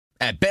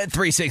At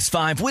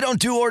Bet365, we don't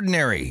do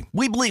ordinary.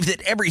 We believe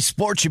that every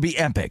sport should be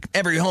epic.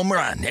 Every home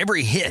run,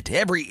 every hit,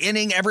 every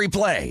inning, every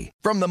play.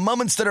 From the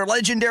moments that are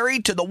legendary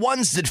to the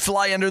ones that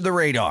fly under the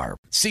radar.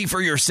 See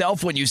for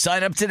yourself when you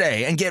sign up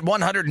today and get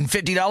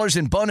 $150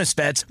 in bonus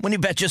bets when you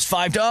bet just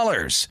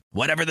 $5.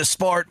 Whatever the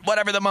sport,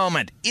 whatever the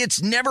moment,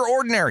 it's never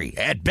ordinary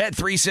at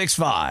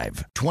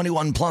Bet365.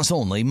 21 plus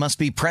only. Must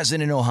be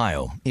present in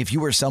Ohio. If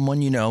you or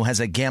someone you know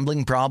has a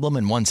gambling problem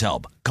and wants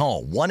help,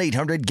 call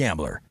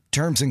 1-800-GAMBLER.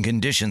 Terms and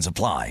conditions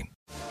apply.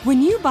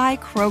 When you buy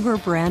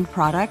Kroger brand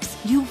products,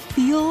 you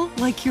feel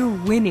like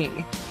you're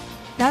winning.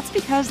 That's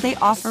because they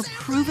offer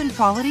proven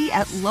quality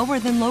at lower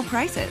than low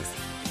prices.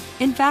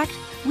 In fact,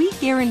 we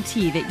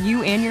guarantee that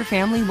you and your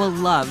family will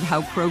love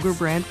how Kroger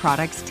brand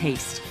products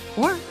taste,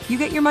 or you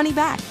get your money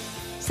back.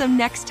 So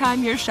next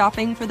time you're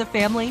shopping for the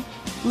family,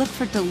 look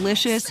for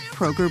delicious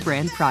Kroger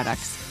brand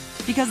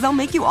products, because they'll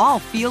make you all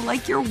feel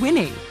like you're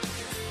winning.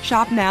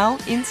 Shop now,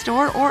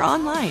 in-store, or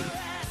online.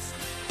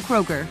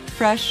 Kroger,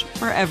 fresh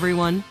for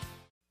everyone.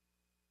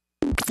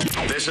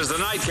 This is the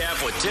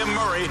Nightcap with Tim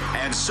Murray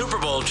and Super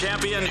Bowl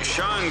champion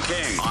Sean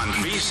King on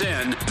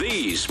VSiN,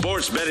 the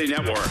Sports Betting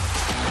Network.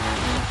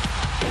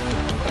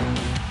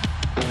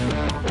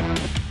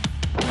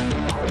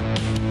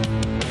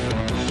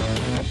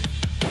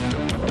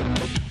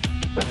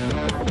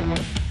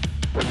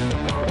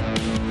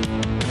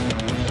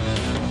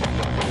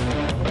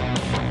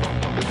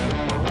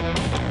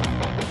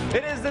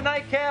 It is the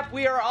Nightcap.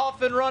 We are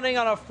off and running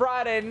on a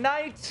Friday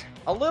night.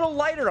 A little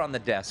lighter on the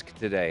desk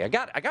today. I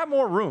got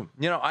more room.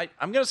 You know,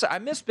 I'm gonna say I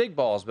miss big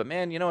balls, but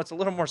man, you know, it's a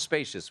little more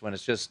spacious when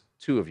it's just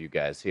two of you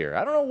guys here.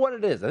 I don't know what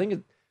it is. I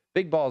think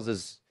big balls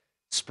is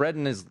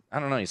spreading his.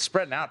 I don't know. He's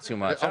spreading out too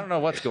much. I don't know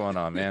what's going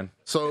on, man.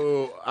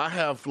 So I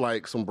have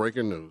like some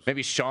breaking news.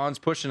 Maybe Sean's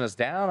pushing us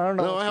down. I don't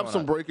know. No, I have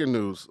some breaking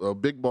news.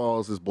 Big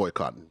balls is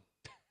boycotting.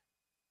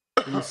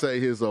 He say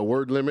his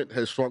word limit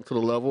has shrunk to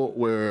the level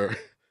where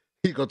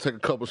he's gonna take a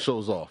couple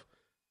shows off.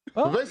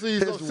 Oh, basically,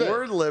 he's his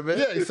word limit.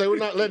 Yeah, he said we're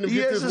not letting him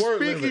get his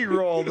word limit. He has a speaking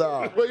role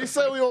now. Well, he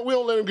said we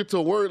don't let him get to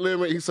a word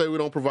limit. He said we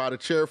don't provide a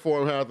chair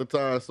for him half the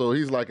time, so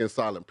he's like in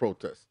silent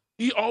protest.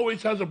 He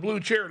always has a blue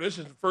chair. This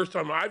is the first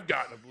time I've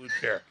gotten a blue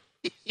chair.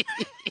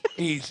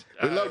 We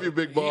love you,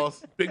 Big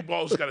Balls. Big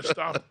Balls got to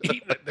stop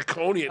eating the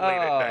coney late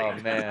at night.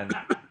 Oh man,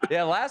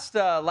 yeah.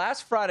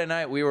 Last Friday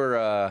night we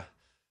were.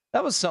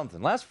 That was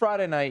something. Last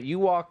Friday night you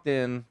walked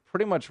in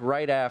pretty much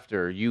right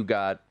after you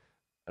got,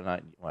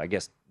 I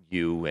guess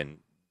you and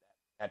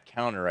that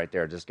counter right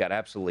there just got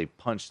absolutely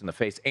punched in the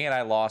face, and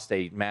I lost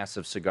a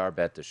massive cigar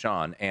bet to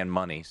Sean and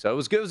money. So it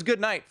was good. It was a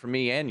good night for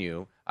me and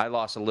you. I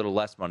lost a little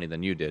less money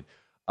than you did.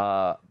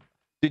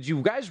 Did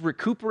you guys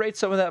recuperate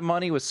some of that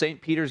money with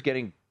St. Peter's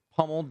getting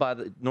pummeled by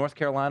the North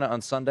Carolina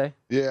on Sunday?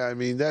 Yeah, I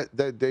mean,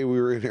 that day we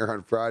were in here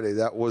on Friday,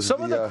 that was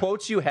some of the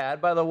quotes you had,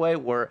 by the way,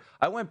 were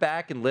I went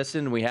back and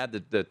listened. We had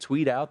the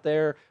tweet out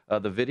there,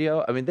 the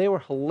video. I mean, they were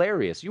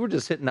hilarious. You were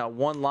just hitting out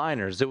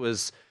one-liners. It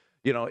was,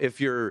 you know,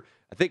 if you're,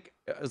 I think,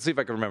 let's see if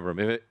I can remember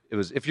them. It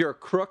was, if you're a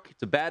crook,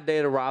 it's a bad day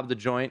to rob the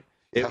joint.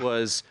 It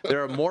was,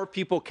 there are more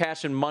people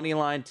cashing money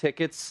line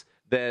tickets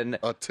than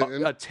a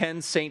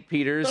 10 St.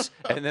 Peter's,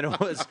 and then it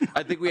was,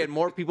 I think we had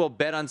more people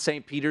bet on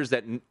St. Peter's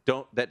that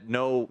don't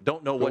know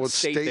what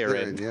state they're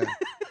in.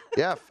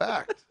 Yeah,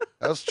 fact.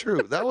 That's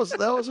true. That was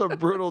a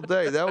brutal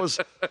day. That was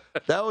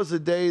a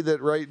day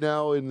that right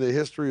now in the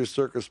history of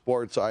circus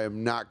sports I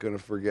am not going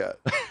to forget.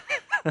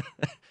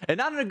 And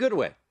not in a good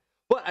way.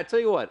 But I tell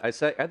you what, I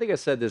think I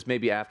said this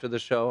maybe after the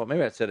show.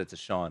 Maybe I said it to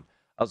Sean.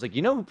 I was like,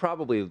 you know who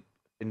probably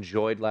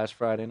enjoyed last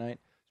Friday night?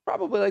 It's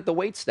probably like the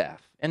wait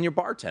staff and your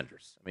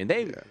bartenders. I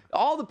mean,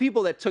 all the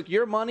people that took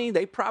your money,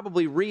 they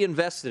probably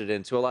reinvested it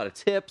into a lot of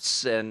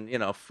tips and, you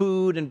know,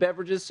 food and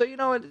beverages. So, you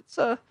know, it's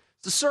a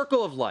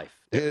circle of life.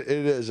 It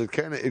is. It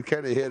kind of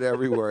hit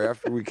everywhere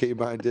after we came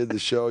by and did the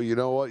show. You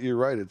know what? You're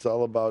right. It's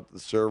all about the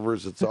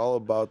servers. It's all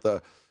about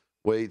the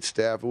wait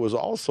staff. It was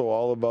also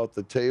all about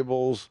the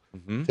tables.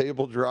 Mm-hmm.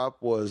 Table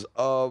drop was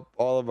up.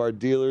 All of our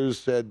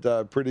dealers had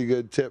pretty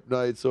good tip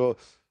night. So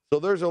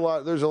there's a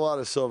lot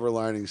of silver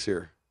linings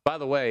here. By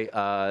the way,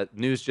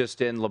 news just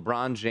in: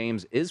 LeBron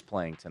James is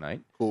playing tonight.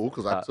 Cool,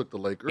 because I took the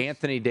Lakers.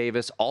 Anthony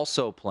Davis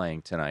also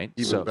playing tonight.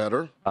 Even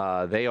better.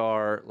 They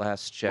are,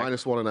 last check,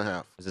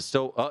 -1.5. Is it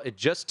still? It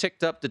just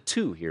ticked up to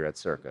 2 here at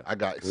Circa. I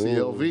got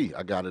CLV.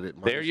 I got it at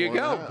 -1.5. There you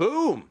go.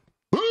 Boom.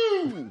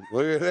 Boom.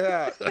 Look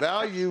at that.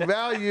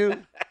 Value.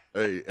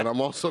 Hey, and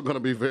I'm also going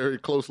to be very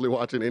closely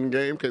watching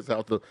Endgame in case I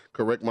have to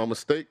correct my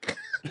mistake.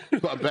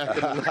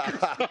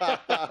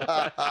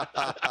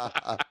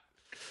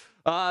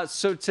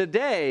 So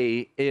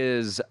today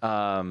is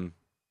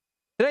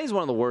today's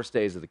one of the worst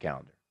days of the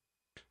calendar.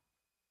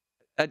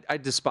 I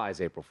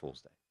despise April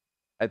Fool's Day.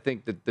 I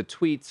think that the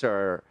tweets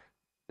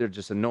they're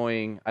just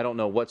annoying. I don't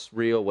know what's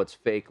real, what's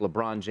fake.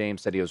 LeBron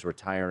James said he was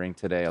retiring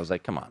today. I was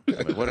like, come on,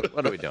 I mean,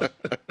 what are we doing?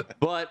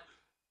 But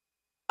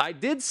I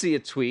did see a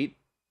tweet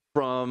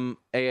from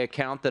an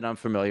account that I'm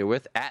familiar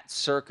with at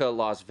Circa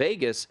Las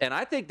Vegas, and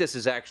I think this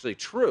is actually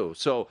true.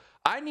 So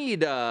I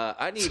need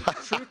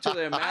truth to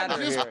the matter I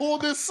just here.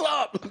 pulled this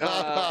up. What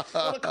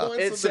a It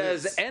coincidence.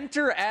 says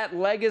enter at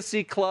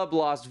Legacy Club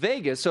Las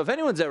Vegas. So if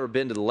anyone's ever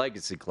been to the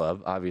Legacy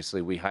Club,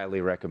 obviously we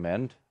highly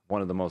recommend.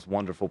 One of the most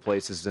wonderful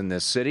places in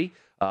this city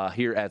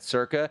here at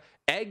Circa.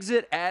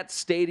 Exit at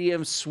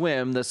Stadium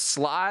Swim, the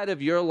slide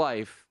of your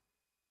life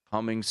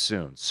coming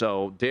soon.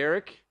 So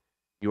Derek,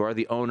 you are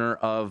the owner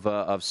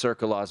of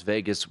Circa Las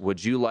Vegas.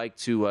 Would you like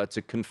to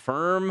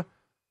confirm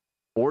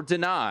or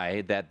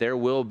deny that there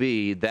will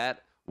be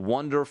that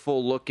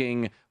wonderful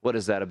looking, what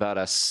is that, about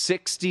a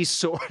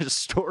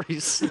 60-story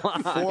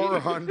slide?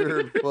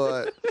 400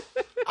 foot.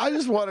 I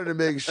just wanted to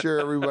make sure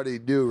everybody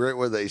knew right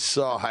when they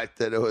saw it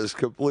that it was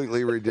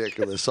completely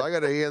ridiculous. So I got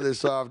to hand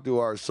this off to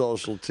our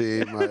social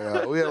team.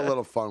 We had a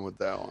little fun with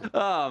that one.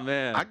 Oh,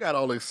 man. I got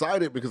all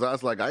excited because I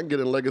was like, I can get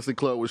in Legacy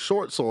Club with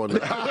shorts on.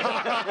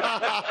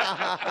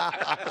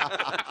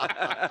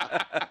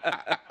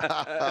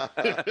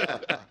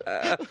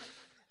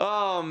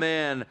 Oh,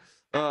 man.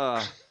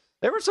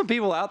 There were some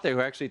people out there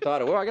who actually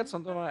thought, oh, I got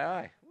something in my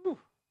eye. Ooh.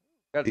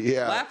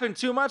 Yeah. Laughing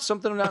too much,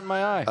 something got in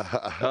my eye.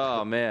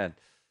 Oh, man.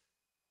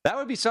 That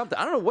would be something.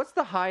 I don't know. What's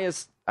the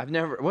highest?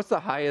 What's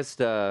the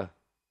highest? I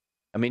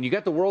mean, you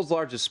got the world's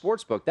largest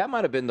sports book. That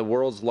might have been the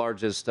world's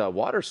largest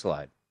water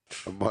slide.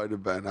 It might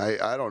have been.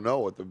 I don't know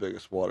what the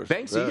biggest water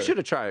slide Banksy, you is. should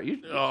have tried it.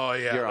 Oh,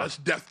 yeah. You're That's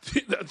death.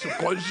 That's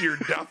close to your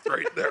death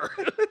right there.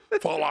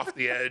 Fall off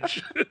the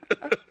edge.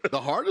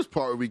 The hardest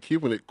part would be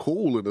keeping it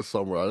cool in the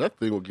summer. That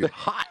thing will get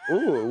hot.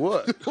 Ooh,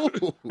 what?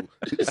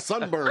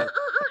 Sunburn.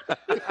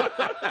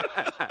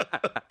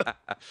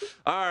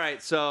 All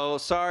right, so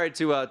sorry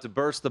to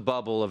burst the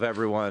bubble of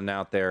everyone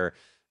out there.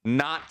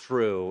 Not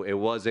true. It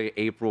was a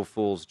April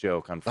Fool's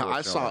joke, Now, unfortunately.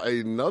 I saw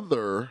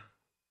another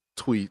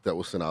tweet that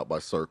was sent out by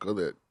Circa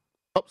that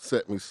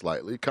upset me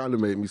slightly, kind of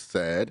made me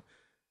sad.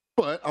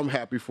 But I'm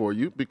happy for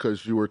you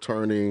because you were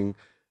turning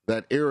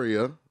that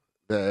area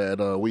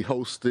that we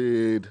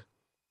hosted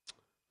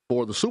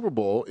for the Super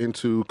Bowl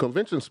into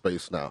convention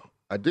space now.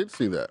 I did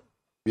see that.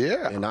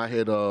 Yeah. And I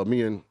had,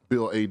 me and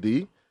Bill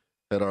A.D.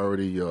 had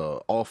already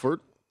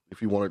offered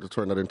if you wanted to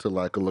turn that into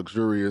like a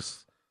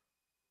luxurious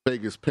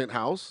Vegas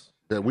penthouse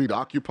that we'd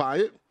occupy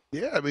it.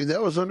 Yeah, I mean,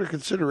 that was under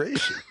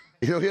consideration.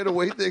 You know, he had to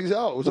wait things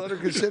out. It was under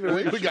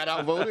consideration. We got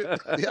outvoted.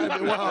 Yeah, I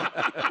mean, well,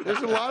 there's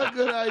a lot of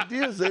good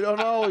ideas. They don't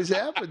always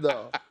happen,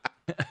 though.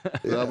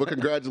 But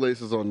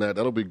congratulations on that.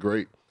 That'll be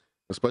great,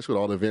 especially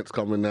with all the events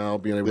coming now,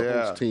 being able to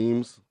host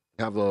teams,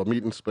 have a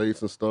meeting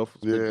space and stuff.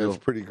 It's a big Yeah, deal.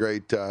 it's pretty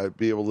great to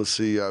be able to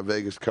see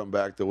Vegas come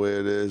back the way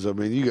it is. I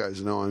mean, you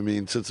guys know, I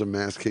mean, since the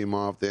mask came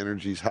off, the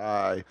energy's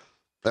high.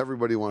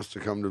 Everybody wants to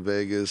come to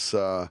Vegas.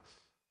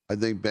 I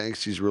think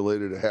Banksy's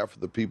related to half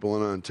of the people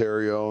in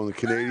Ontario, and the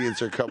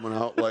Canadians are coming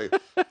out like,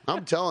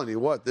 I'm telling you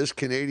what, this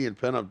Canadian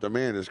pent-up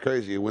demand is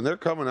crazy. When they're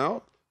coming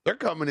out, they're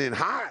coming in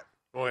hot.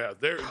 Oh yeah,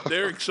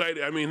 they're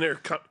excited. I mean,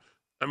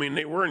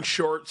 they were in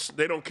shorts.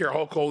 They don't care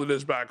how cold it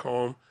is back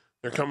home.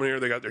 They're coming here.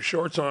 They got their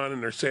shorts on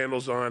and their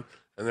sandals on,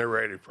 and they're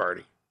ready to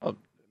party. Well,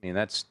 I mean,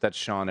 that's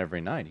Sean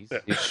every night.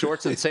 He's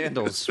shorts and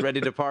sandals,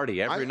 ready to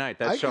party every night.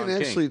 That's Sean I can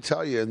King. actually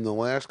tell you, in the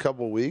last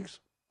couple of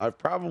weeks, I've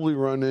probably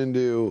run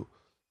into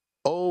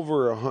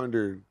over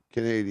 100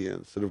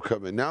 Canadians that have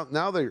come in.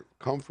 Now they're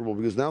comfortable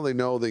because now they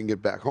know they can get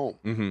back home.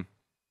 Mm-hmm.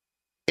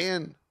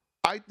 And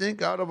I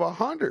think out of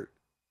 100,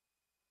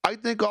 I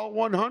think all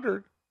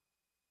 100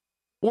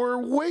 were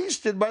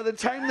wasted by the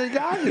time they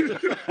got here.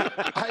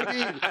 I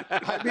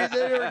mean,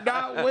 they are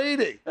not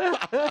waiting.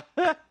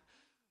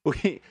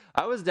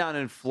 I was down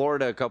in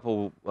Florida a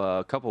couple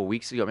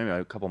weeks ago, maybe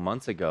a couple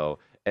months ago,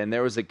 and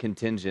there was a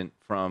contingent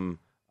from,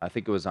 I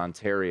think it was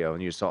Ontario,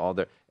 and you saw all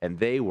and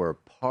they were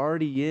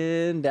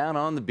partying down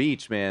on the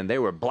beach, man. They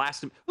were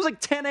blasting. It was like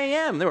 10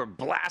 a.m. They were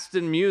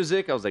blasting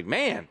music. I was like,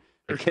 man,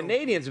 the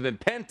Canadians have been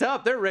pent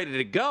up. They're ready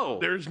to go.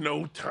 There's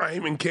no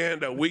time in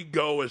Canada. We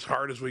go as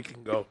hard as we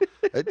can go.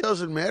 It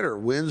doesn't matter.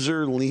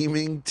 Windsor,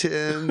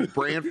 Leamington,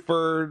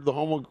 Brantford, the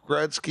home of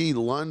Gretzky,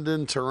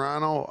 London,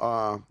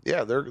 Toronto.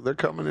 Yeah, they're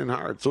coming in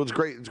hard. So it's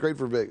great. It's great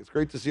for Vegas. It's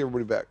great to see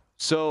everybody back.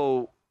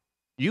 So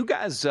you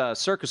guys,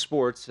 Circa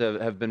Sports,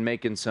 have been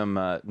making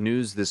some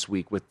news this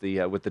week with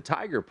the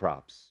Tiger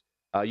props.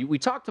 We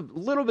talked a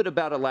little bit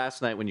about it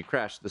last night when you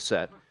crashed the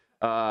set.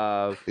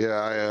 Yeah.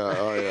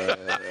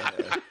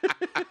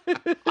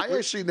 I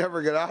actually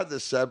never got out of the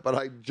set, but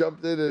I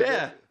jumped in.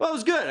 Yeah, well, it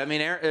was good. I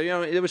mean,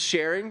 it was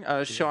sharing.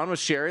 Sean was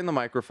sharing the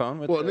microphone.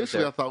 With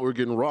Initially I thought we were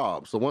getting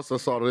robbed. So once I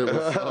saw that it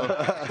was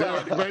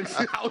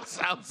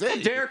I was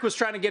in. Derek was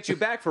trying to get you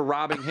back for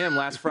robbing him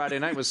last Friday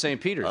night with St.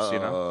 Peter's.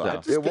 I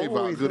just Yeah, what gave were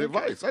out we good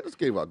thinking? advice. I just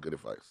gave out good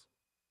advice.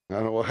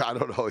 I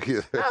don't know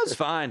either. That was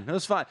fine.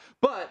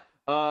 But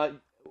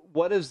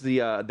what has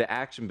the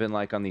action been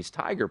like on these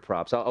Tiger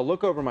props? I'll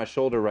look over my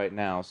shoulder right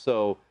now.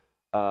 So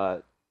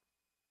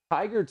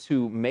Tiger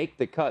to make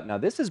the cut. Now,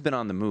 this has been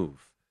on the move.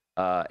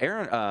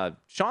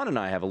 Sean and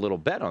I have a little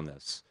bet on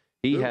this.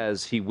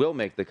 He will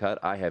make the cut.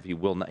 He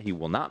will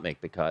not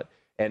make the cut.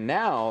 And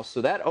now, so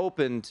that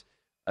opened,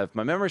 if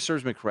my memory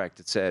serves me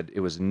correct, it said it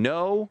was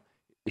no,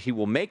 he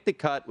will make the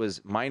cut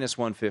was minus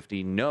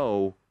 150.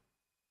 No,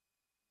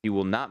 he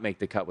will not make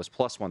the cut was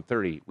plus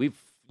 130.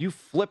 You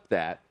flipped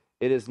that.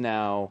 It is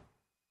now,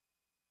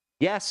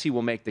 yes, he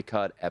will make the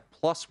cut at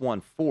plus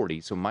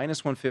 140. So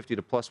minus 150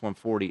 to plus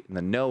 140. And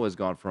the no has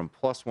gone from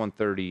plus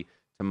 130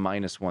 to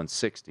minus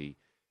 160.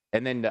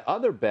 And then the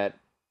other bet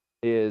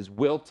is,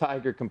 will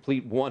Tiger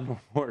complete one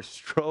more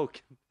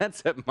stroke?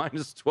 That's at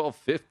minus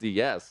 1250,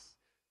 yes.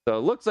 So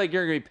it looks like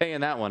you're going to be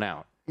paying that one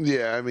out.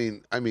 Yeah,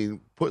 I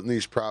mean, putting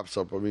these props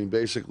up. I mean,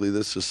 basically,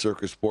 this is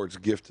Circus Sports'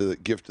 gift to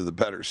the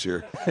bettors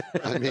here.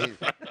 I mean,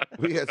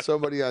 we had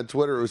somebody on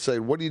Twitter who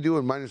said, "What are you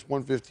doing? Minus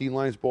 115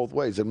 lines both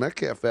ways." And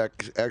Metcalf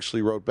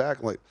actually wrote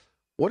back like,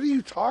 "What are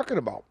you talking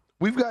about?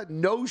 We've got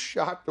no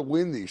shot to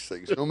win these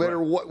things. No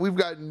matter what, we've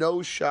got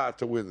no shot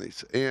to win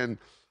these." And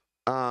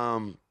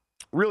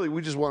really,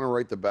 we just want to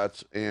write the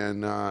bets.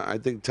 And I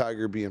think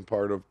Tiger being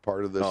part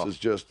of this is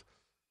just.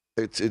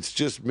 It's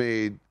just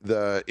made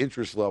the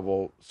interest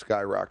level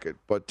skyrocket.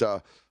 But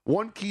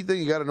one key thing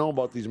you got to know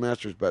about these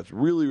Masters bets,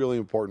 really, really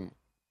important,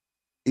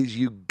 is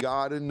you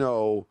got to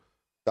know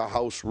the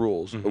house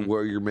rules of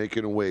where you're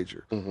making a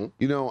wager.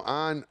 You know,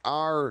 on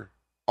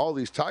all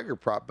these Tiger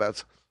prop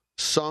bets,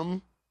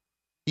 some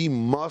he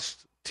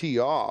must tee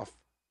off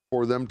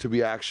for them to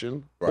be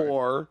action,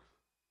 or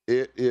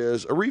it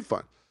is a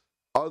refund.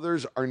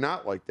 Others are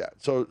not like that.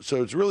 So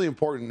it's really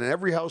important. And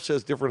every house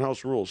has different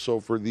house rules. So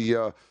for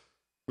the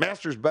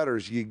Masters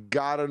bettors, you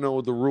got to know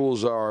what the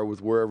rules are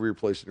with wherever you're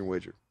placing your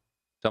wager.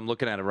 So I'm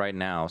looking at it right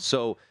now.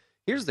 So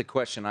here's the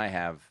question I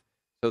have.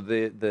 So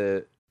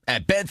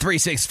At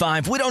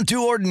Bet365, we don't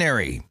do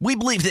ordinary. We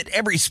believe that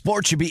every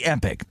sport should be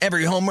epic.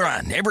 Every home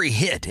run, every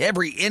hit,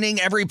 every inning,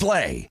 every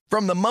play.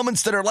 From the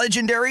moments that are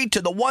legendary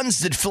to the ones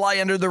that fly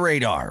under the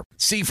radar.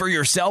 See for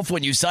yourself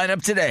when you sign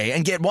up today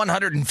and get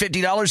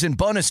 $150 in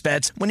bonus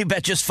bets when you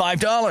bet just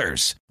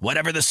 $5.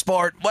 Whatever the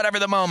sport, whatever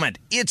the moment,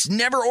 it's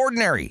never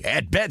ordinary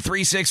at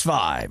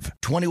Bet365.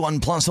 21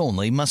 plus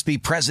only. Must be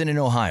present in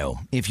Ohio.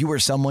 If you or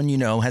someone you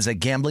know has a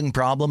gambling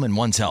problem and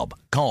wants help,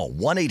 call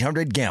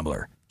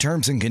 1-800-GAMBLER.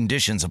 Terms and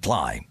conditions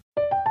apply.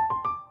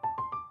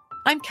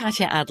 I'm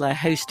Katya Adler,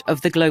 host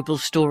of The Global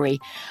Story.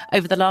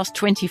 Over the last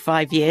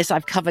 25 years,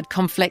 I've covered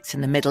conflicts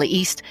in the Middle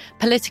East,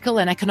 political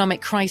and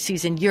economic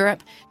crises in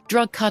Europe,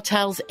 drug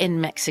cartels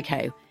in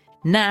Mexico.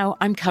 Now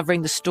I'm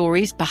covering the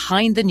stories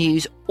behind the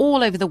news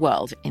all over the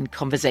world in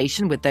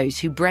conversation with those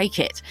who break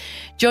it.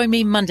 Join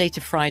me Monday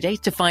to Friday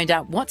to find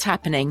out what's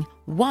happening,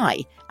 why,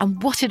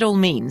 and what it all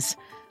means.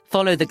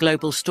 Follow The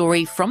Global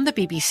Story from the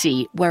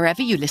BBC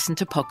wherever you listen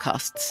to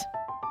podcasts.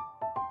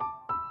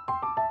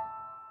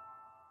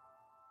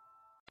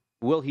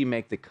 Will he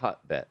make the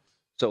cut bet?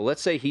 So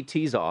let's say he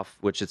tees off,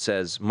 which it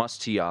says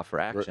must tee off for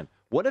action.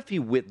 Right. What if he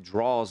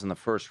withdraws in the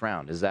first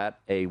round? Is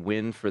that a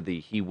win for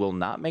he will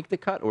not make the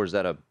cut, or is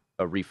that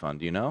a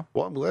refund? Do you know?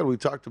 Well, I'm glad we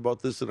talked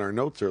about this in our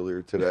notes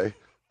earlier today.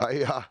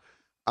 I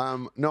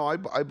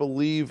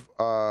believe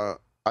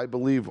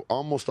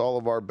almost all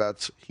of our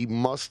bets he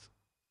must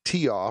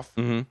tee off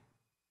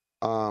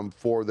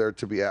for there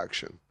to be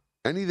action.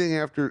 Anything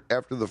after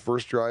the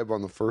first drive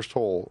on the first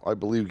hole, I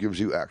believe, gives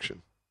you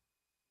action.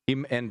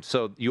 And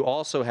so you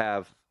also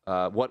have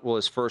what will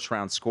his first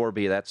round score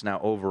be? That's now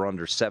over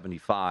under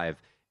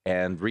 75.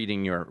 And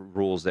reading your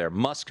rules there,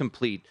 must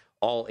complete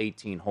all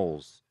 18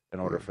 holes in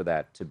order for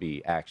that to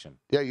be action.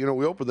 Yeah,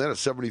 we opened that at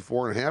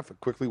 74.5. It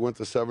quickly went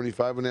to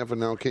 75.5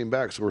 and now came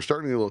back. So we're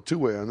starting a little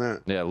two-way on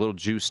that. Yeah, a little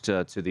juice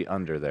to the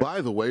under there.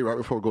 By the way, right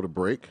before we go to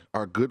break,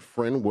 our good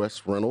friend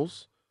Wes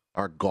Reynolds,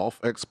 our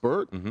golf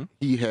expert,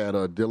 he had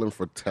Dylan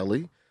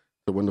Fratelli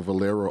to win the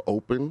Valero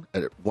Open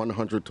at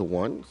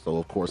 100-1. So,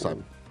 of course, I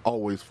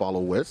always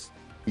follow Wes.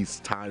 He's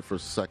tied for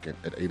second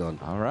at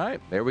 800. All right,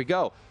 there we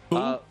go.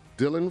 Who?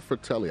 Dylan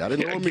Fratelli. I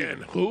didn't know him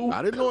either. Who?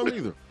 I didn't know him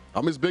either.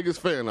 I'm his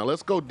biggest fan. Now,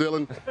 let's go,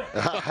 Dylan.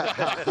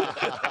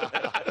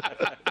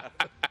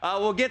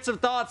 We'll get some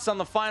thoughts on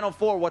the Final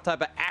Four, what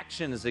type of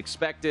action is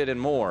expected, and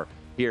more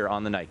here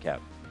on the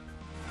Nightcap.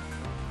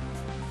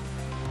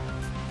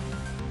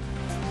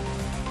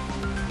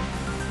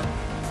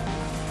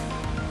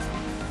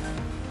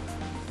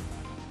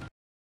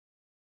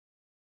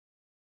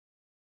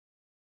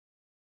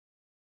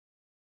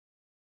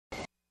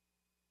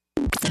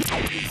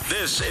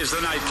 This is the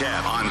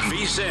Nightcap on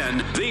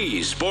VSiN,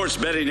 the Sports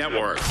Betting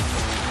Network.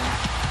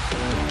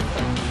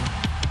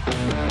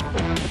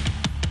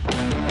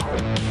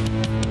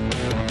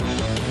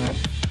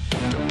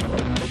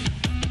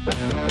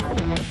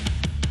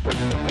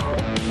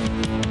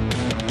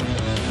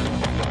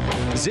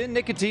 Zyn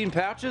nicotine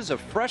pouches, a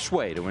fresh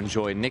way to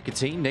enjoy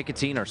nicotine.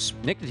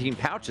 Nicotine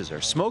pouches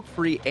are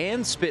smoke-free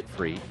and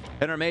spit-free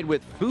and are made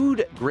with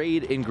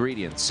food-grade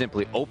ingredients.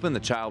 Simply open the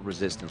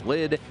child-resistant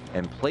lid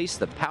and place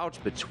the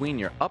pouch between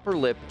your upper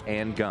lip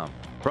and gum.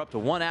 for up to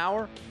 1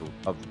 hour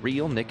of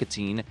real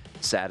nicotine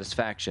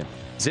satisfaction.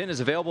 Zyn is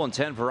available in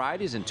 10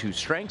 varieties and 2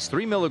 strengths,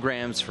 3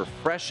 milligrams for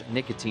fresh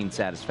nicotine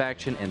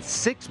satisfaction and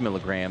 6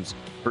 milligrams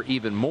for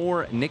even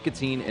more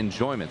nicotine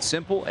enjoyment.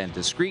 Simple and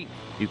discreet.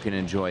 You can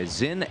enjoy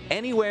Zyn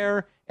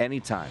anywhere,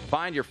 anytime.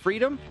 Find your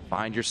freedom,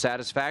 find your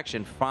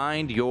satisfaction,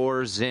 find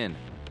your Zyn.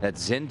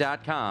 That's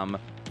Zyn.com.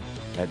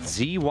 That's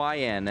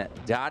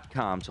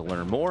ZYN.com to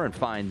learn more and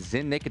find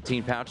Zyn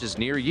nicotine pouches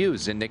near you.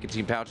 Zyn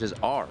nicotine pouches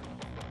are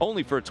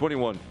only for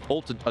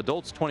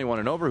adults 21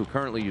 and over who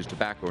currently use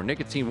tobacco or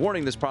nicotine.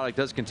 Warning, this product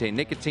does contain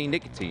nicotine.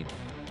 Nicotine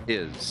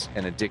is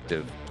an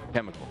addictive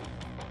chemical.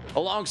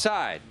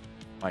 Alongside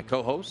my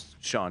co-host,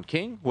 Sean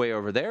King, way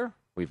over there,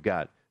 we've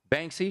got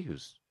Banksy,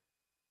 who's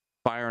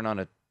firing on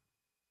a...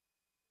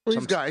 Well,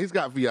 he's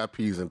got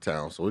VIPs in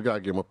town, so we got to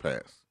give him a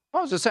pass. I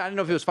was just saying, I didn't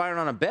know if he was firing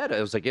on a bet.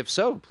 I was like, if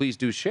so, please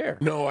do share.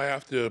 No, I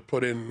have to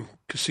put in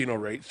casino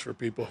rates for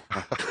people.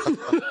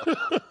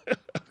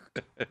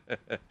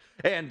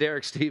 And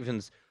Derek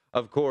Stevens,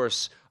 of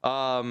course.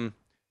 What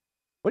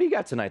do you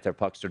got tonight there,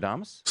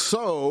 Puckstradamus?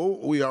 So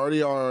we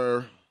already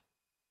are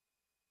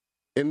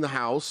in the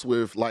house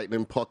with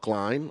Lightning Puck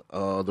Line.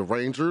 The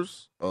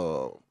Rangers,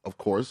 of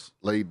course,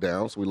 laid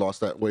down, so we lost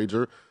that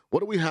wager.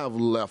 What do we have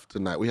left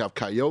tonight? We have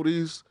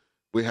Coyotes,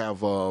 we have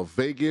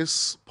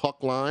Vegas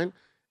Puck Line,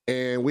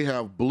 and we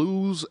have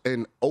Blues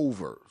and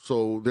over.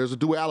 So there's a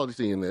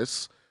duality in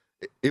this.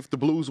 If the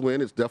Blues win,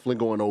 it's definitely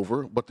going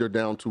over, but they're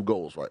down 2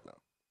 goals right now.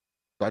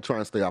 So I try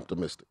and stay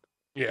optimistic.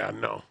 Yeah,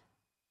 no.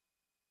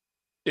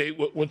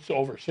 What's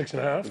over,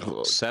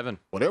 6.5? 7.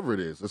 Whatever it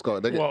is. It's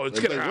going to Well, it's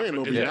going to happen.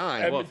 It'll be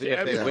 9. Well, if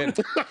they win.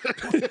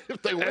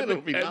 If they win,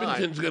 it'll be 9.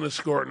 Edmonton's going to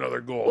score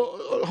another goal.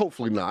 Well,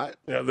 hopefully not.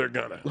 Yeah, they're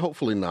going to.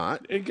 Hopefully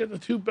not. They get the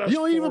 2 best You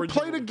don't even forwards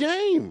play the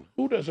game.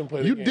 Who doesn't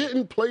play the You game?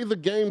 didn't play the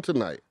game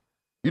tonight.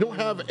 You don't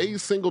have a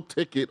single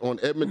ticket on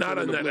Edmonton. Not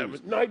on that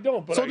Edmonton. No, I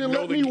don't. But so I then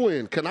know let me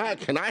win. Can I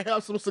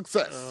have some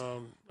success?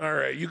 All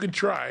right, you can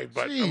try,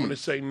 but I'm going to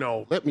say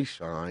no. Let me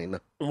shine.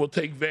 And we'll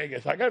take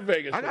Vegas. I got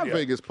Vegas. I got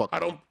Vegas Puck. I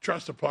don't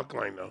trust the puck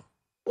line, though.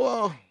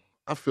 Well,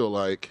 I feel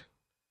like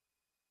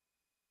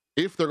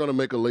if they're going to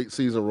make a late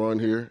season run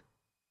here,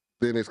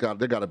 then they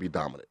got to be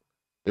dominant.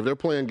 If they're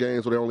playing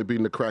games where they're only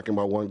beating the Kraken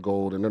by 1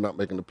 goal, then they're not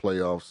making the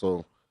playoffs.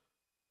 So,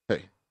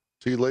 hey.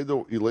 So you laid the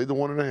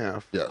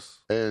 1.5. Yes.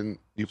 And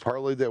you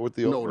parlayed that with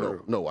the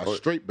over. No. I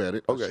straight bet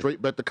it. Okay. I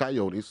straight bet the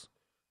Coyotes.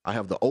 I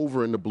have the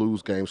over in the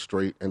Blues game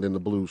straight, and then the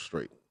Blues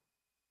straight.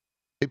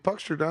 Hey,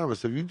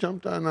 Puckstradamus, have you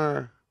jumped on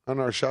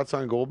our shots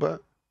on goal bet?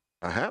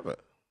 I haven't.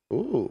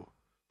 Ooh.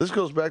 This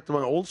goes back to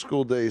my old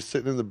school days,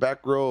 sitting in the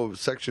back row of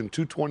section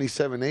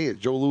 227A at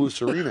Joe Louis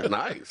Arena.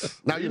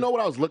 Nice. Now, you know what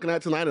I was looking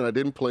at tonight, and I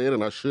didn't play it,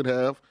 and I should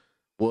have,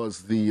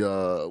 was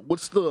the,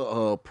 what's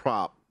the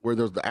prop where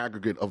there's the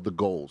aggregate of the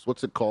goals?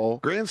 What's it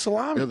called? Grand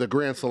Salami. Yeah, the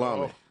Grand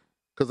Salami.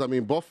 Because, I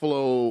mean,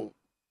 Buffalo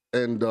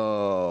and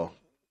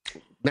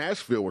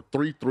Nashville were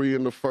 3-3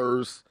 in the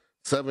first,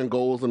 7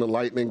 goals in the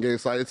Lightning game.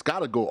 So it's got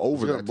to go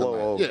over that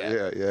blow tonight.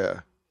 over.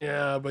 Yeah.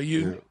 Yeah, but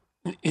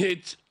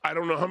I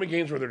don't know. How many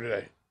games were there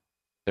today?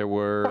 There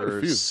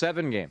were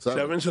 7 games.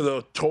 7, so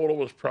the total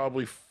was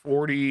probably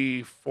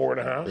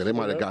 44.5. Yeah, they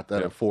might have got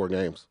that in 4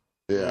 games.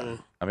 Yeah.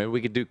 I mean, we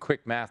could do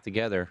quick math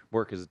together,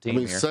 work as a team I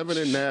mean, here. 7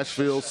 in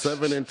Nashville,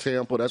 7 in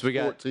Tampa. That's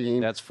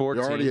 14. That's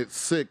 14. You're already at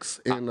 6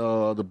 in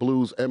the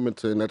Blues,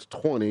 Edmonton. That's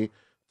 20.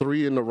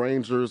 3 in the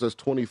Rangers. That's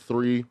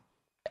 23.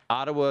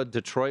 Ottawa,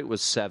 Detroit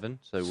was 7.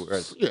 So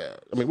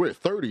we're at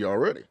 30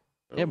 already.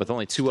 Yeah, with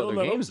only 2 other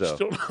games though.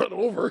 Still not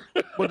over.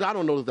 But I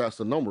don't know that that's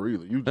the number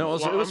either. No,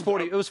 it was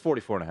 40. It was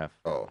 44.5.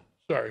 Oh.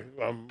 Sorry,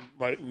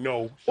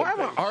 no. Why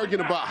am I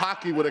arguing about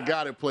hockey with a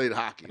guy that played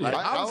hockey? Like,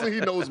 obviously, he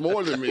knows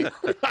more than me.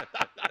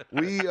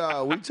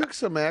 We took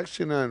some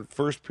action on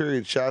first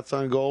period shots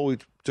on goal. We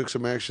took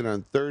some action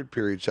on third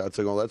period shots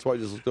on goal. That's why I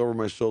just looked over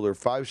my shoulder.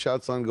 5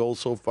 shots on goal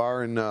so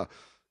far in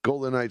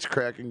Golden Knights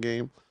Kraken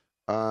game.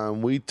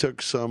 We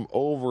took some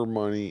over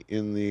money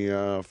in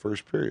the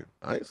first period.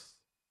 Nice.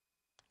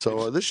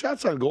 So this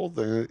shots on goal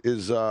thing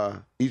is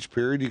each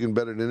period you can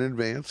bet it in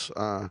advance.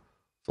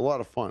 It's a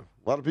lot of fun.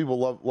 A lot of people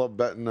love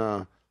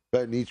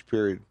betting each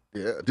period.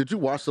 Yeah. Did you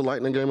watch the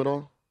Lightning game at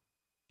all?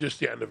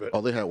 Just the end of it.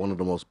 Oh, they had one of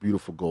the most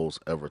beautiful goals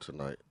ever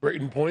tonight.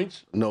 Braden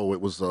points? No,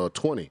 it was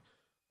 20.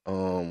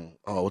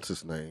 What's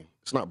his name?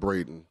 It's not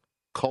Braden.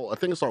 I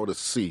think it started with a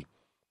C.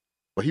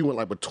 But he went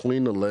like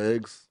between the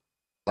legs,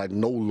 like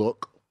no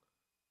look.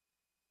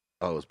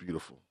 Oh, it was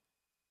beautiful.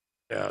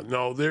 Yeah,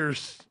 no,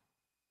 there's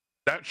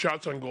that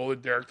shots on goal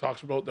that Derek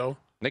talks about, though.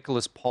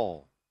 Nicholas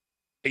Paul.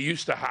 It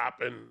used to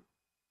happen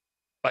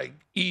like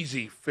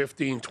easy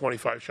 15,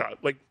 25 shots.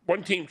 Like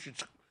one team should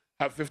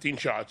have 15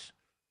 shots.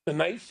 The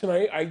Knights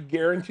tonight, I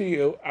guarantee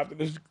you, after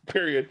this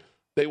period,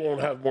 they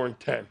won't have more than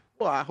 10.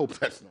 Well, I hope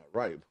that's not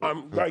right.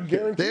 I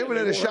guarantee they haven't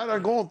had a shot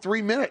on goal in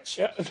 3 minutes.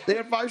 Yeah. They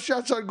had 5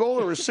 shots on goal.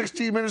 There were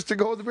 16 minutes to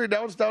go in the period.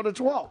 Now it's down to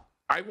 12.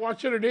 I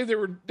watched the other day. They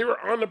were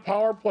on the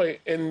power play,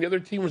 and the other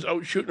team was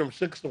out shooting them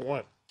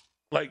 6-1.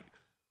 Like,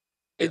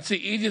 it's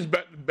the easiest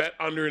bet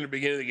under in the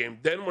beginning of the game.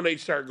 Then when they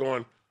start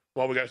going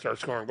well, we got to start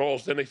scoring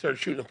goals. Then they started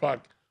shooting the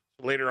puck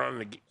later on in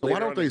the game. So why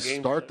don't they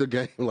start the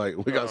game like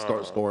we got to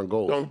start scoring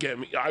goals? Don't get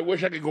me. I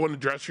wish I could go in the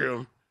dressing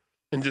room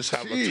and just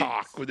have a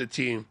talk with the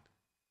team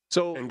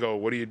and go,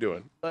 what are you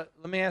doing? Let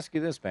me ask you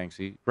this,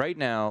 Banksy. Right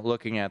now,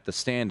 looking at the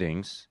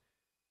standings,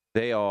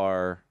 they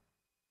are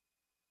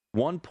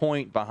 1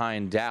 point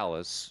behind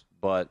Dallas,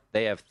 but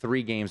they have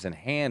 3 games in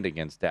hand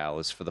against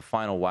Dallas for the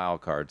final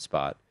wild card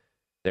spot.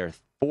 They're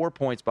 4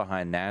 points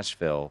behind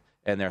Nashville,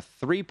 and they're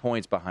 3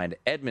 points behind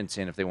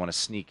Edmonton if they want to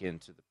sneak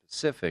into the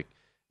Pacific,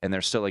 and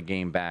they're still a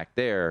game back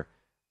there.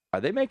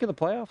 Are they making the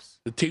playoffs?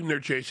 The team they're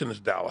chasing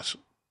is Dallas.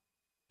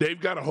 They've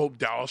got to hope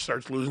Dallas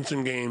starts losing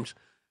some games.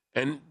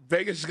 And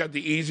Vegas has got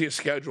the easiest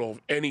schedule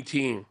of any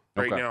team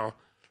right now.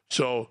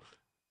 So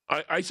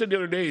I said the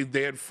other day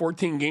they had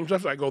 14 games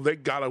left. I go, they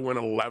got to win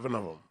 11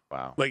 of them.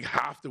 Wow. Like,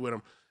 have to win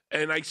them.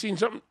 And I seen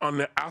something on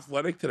The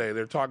Athletic today.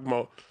 They're talking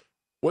about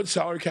what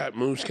salary cap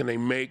moves can they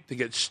make to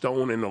get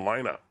Stone in the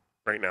lineup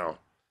right now.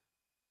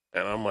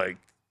 And I'm like,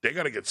 they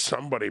got to get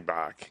somebody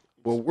back.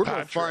 Well, we're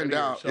going to find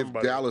out if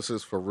Dallas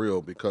is for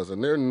real, because in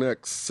their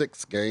next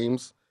 6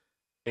 games,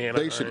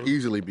 they should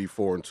easily be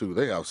 4-2.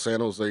 They have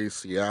San Jose,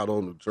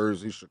 Seattle, New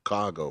Jersey,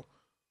 Chicago.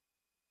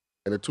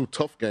 And the 2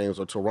 tough games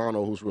are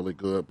Toronto, who's really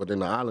good, but then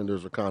the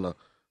Islanders are kind of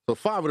 – so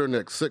 5 of their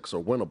next 6 are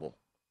winnable.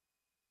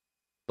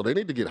 So they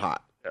need to get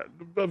hot. Yeah,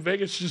 but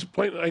Vegas just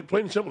plain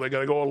and simple. They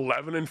got to go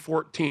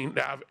 11-14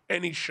 to have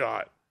any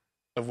shot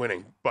of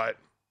winning. But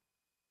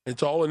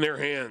it's all in their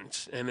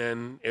hands. And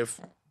then if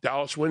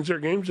Dallas wins their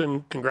games,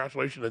 then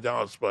congratulations to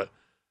Dallas. But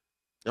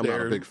I'm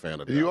not a big fan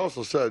of that. You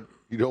also said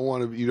you don't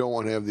want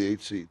to have the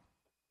 8th seed.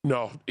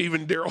 No,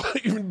 even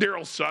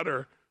Daryl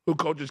Sutter, who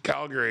coaches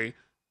Calgary,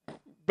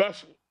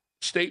 best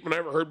statement I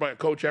ever heard by a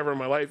coach ever in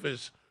my life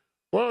is,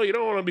 well, you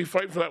don't want to be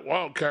fighting for that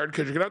wild card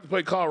because you're going to have to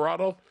play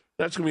Colorado.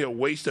 That's going to be a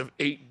waste of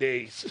 8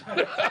 days.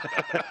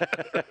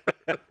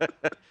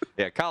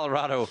 Yeah,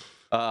 Colorado,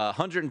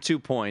 102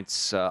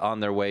 points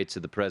on their way to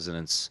the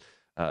President's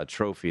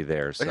Trophy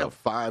there. So. They have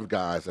 5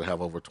 guys that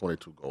have over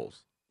 22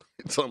 goals.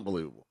 It's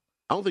unbelievable.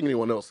 I don't think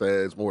anyone else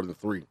has more than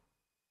 3.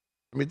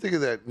 I mean, think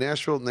of that.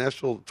 Nashville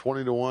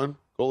 20-1,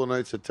 Golden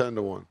Knights at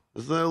 10-1.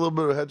 Isn't that a little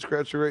bit of a head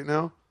scratcher right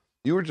now?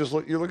 You're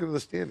looking at the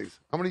standings.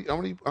 How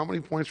many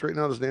points right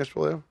now does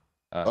Nashville have?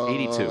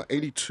 82.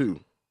 82.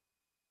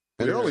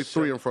 And they're only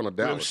 3 in front of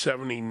Dallas.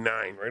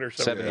 79, right? Or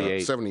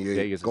 78.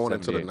 78 going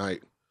into the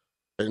night.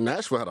 And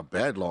Nashville had a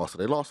bad loss.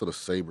 They lost to the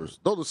Sabres.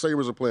 Though the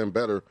Sabres are playing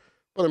better.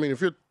 But, I mean,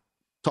 if you're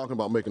talking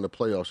about making the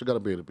playoffs, you got to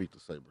be able to beat the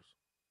Sabres.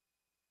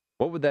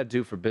 What would that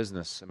do for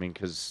business? I mean,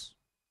 because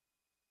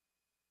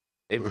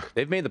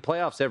they've made the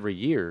playoffs every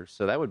year,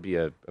 so that would be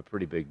a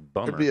pretty big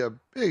bummer. It'd be a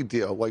big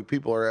deal. Like,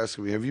 people are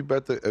asking me, have you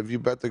bet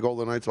the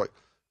Golden Knights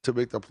to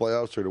make the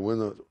playoffs or to win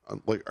the?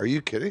 Like, are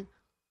you kidding?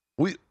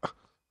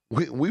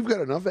 We've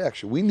got enough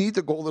action. We need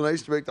the Golden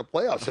Knights to make the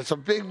playoffs. It's a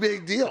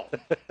big deal.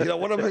 You know,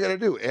 what am I going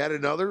to do? Add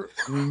another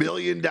 $1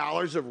 million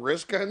of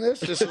risk on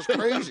this? This is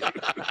crazy.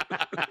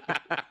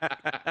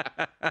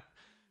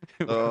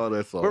 Oh,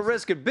 that's awesome. We're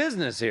risking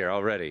business here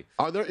already.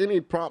 Are there any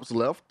props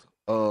left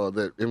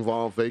that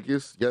involve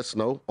Vegas? Yes,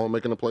 no, on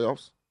making the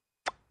playoffs?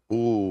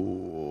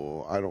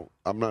 Ooh,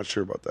 I'm not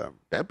sure about that.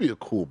 That'd be a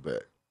cool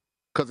bet.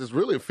 Because it's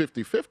really a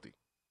 50-50.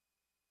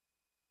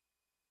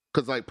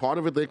 Because, like, part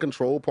of it they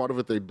control, part of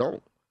it they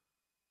don't.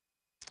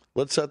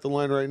 Let's set the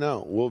line right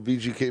now. Will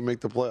VGK make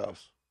the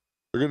playoffs?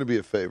 They're going to be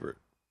a favorite.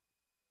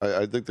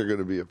 I think they're going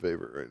to be a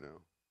favorite right now.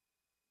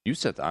 You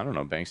said, I don't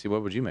know, Banksy.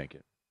 What would you make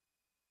it?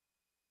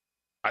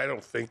 I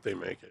don't think they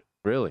make it.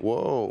 Really?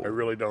 Whoa. I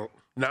really don't.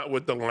 Not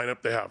with the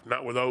lineup they have.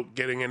 Not without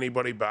getting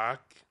anybody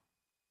back.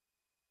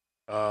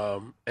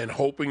 And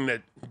hoping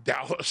that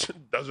Dallas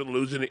doesn't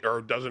lose any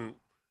or doesn't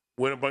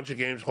win a bunch of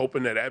games.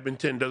 Hoping that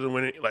Edmonton doesn't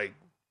win it. Like,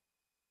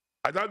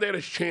 I thought they had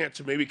a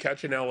chance of maybe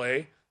catching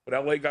L.A., but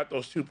L.A. got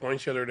those 2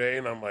 points the other day,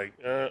 and I'm like,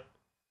 they're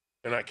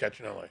not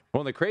catching L.A.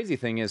 Well, the crazy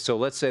thing is, so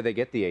let's say they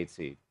get the 8th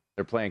seed.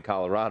 They're playing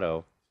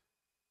Colorado.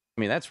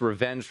 I mean, that's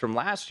revenge from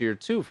last year,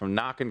 too, from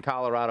knocking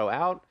Colorado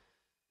out.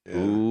 Yeah.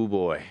 Ooh,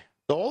 boy.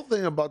 The whole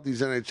thing about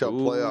these NHL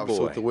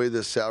playoffs with the way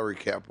this salary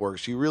cap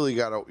works, you really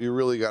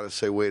gotta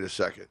say, wait a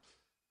second.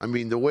 I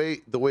mean, the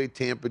way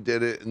Tampa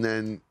did it, and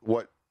then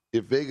what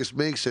if Vegas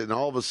makes it, and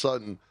all of a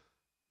sudden,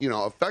 you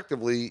know,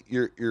 effectively,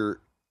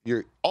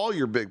 all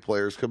your big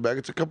players come back.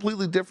 It's a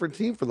completely different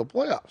team for the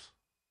playoffs.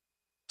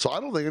 So I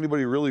don't think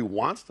anybody really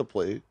wants to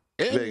play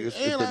Vegas.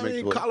 And I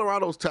mean,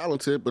 Colorado's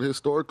talented, but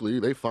historically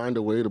they find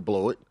a way to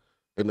blow it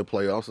in the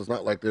playoffs. It's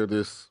not like they're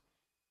this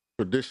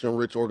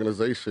tradition-rich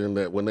organization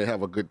that when they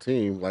have a good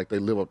team, like they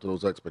live up to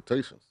those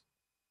expectations.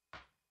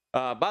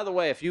 By the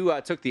way, if you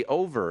took the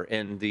over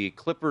in the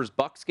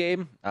Clippers-Bucks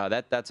game,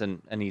 that's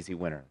an easy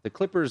winner. The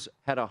Clippers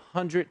had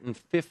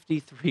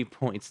 153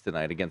 points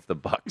tonight against the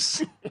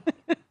Bucks.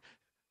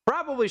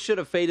 Probably should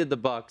have faded the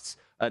Bucks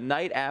a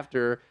night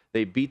after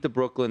they beat the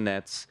Brooklyn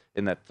Nets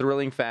in that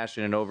thrilling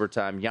fashion in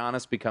overtime.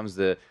 Giannis becomes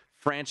the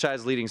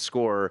franchise leading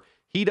scorer.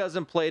 He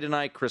doesn't play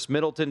tonight. Chris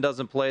Middleton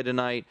doesn't play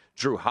tonight.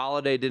 Drew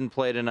Holiday didn't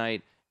play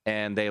tonight,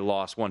 and they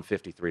lost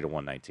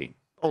 153-119.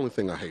 Only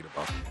thing I hate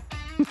about it.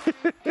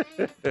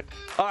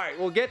 All right,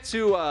 we'll get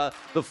to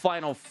the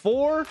Final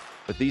Four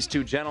with these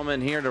two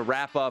gentlemen here to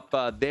wrap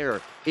up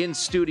their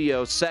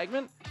in-studio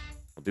segment.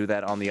 We'll do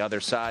that on the other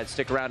side.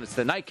 Stick around. It's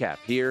the Nightcap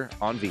here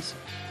on VSiN.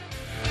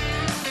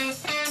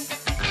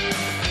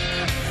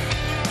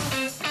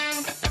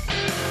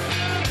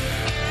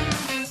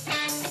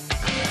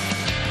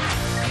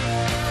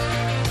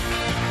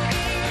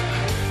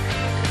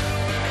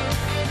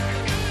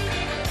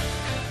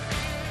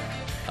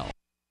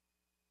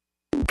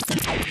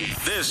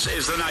 This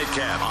is the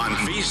Nightcap on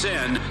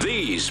VSiN,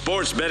 the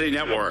Sports Betting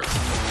Network.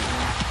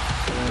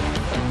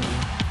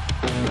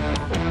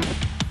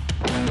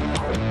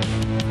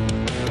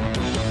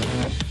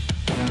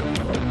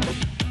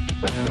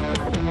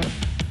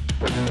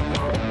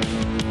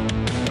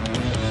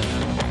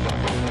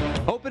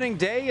 Opening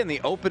day and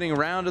the opening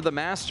round of the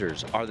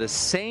Masters are the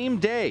same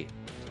day.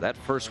 So that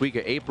first week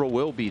of April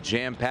will be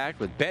jam-packed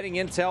with betting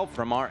intel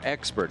from our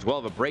experts. We'll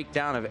have a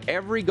breakdown of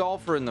every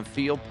golfer in the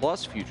field,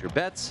 plus future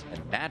bets and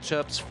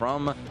matchups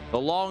from the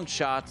long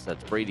shots.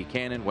 That's Brady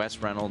Cannon, Wes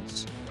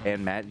Reynolds,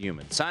 and Matt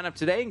Newman. Sign up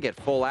today and get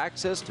full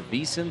access to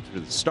VSiN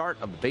through the start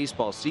of the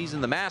baseball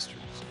season, the Masters,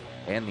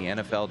 and the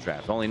NFL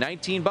Draft. Only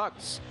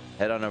 $19.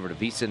 Head on over to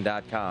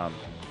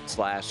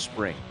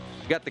VSiN.com/spring.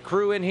 We got the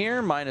crew in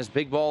here, minus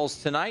Big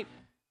Balls tonight.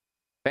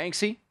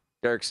 Banksy,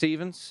 Derek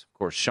Stevens, of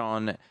course,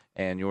 Sean,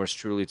 and yours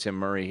truly, Tim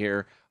Murray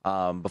here.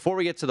 Before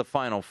we get to the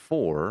Final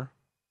Four,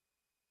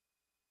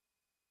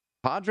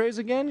 Padres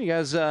again. You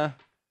guys we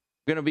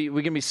gonna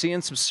be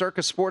seeing some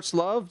Circa Sports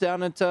love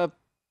down at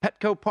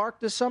Petco Park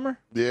this summer?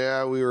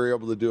 Yeah, we were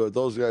able to do it.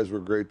 Those guys were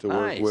great to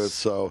work with.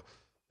 So,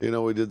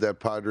 we did that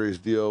Padres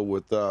deal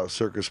with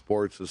Circa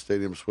Sports, the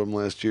Stadium Swim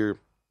last year,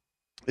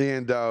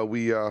 and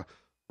we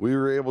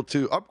were able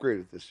to upgrade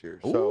it this year.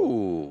 So,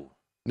 ooh.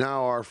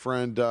 Now our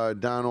friend Don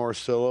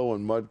Orsillo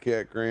and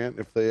Mudcat Grant,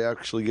 if they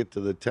actually get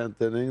to the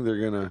 10th inning, they're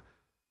going to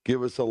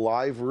give us a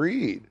live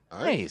read.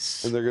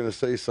 Nice. And they're going to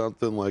say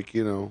something like,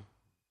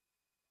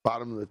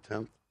 bottom of the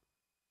 10th,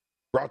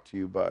 brought to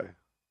you by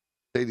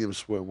Stadium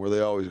Swim, where they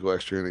always go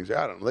extra innings.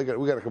 I don't know.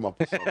 We got to come up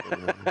with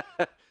something.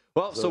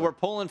 Well, so we're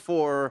pulling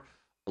for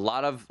a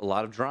lot of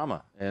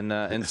drama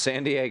in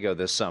San Diego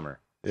this summer.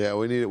 Yeah,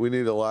 we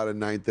need a lot of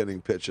ninth inning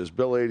pitches.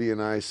 Bill 80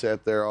 and I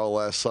sat there all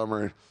last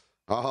summer, and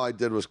all I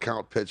did was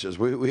count pitches.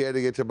 We had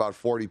to get to about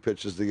 40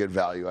 pitches to get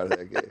value out of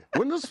that game.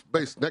 When does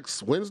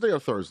next Wednesday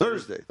or Thursday?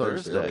 Thursday.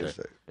 Okay.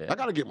 Yeah. I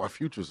got to get my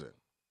futures in.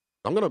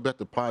 I'm going to bet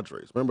the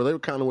Padres. Remember, they were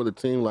kind of with the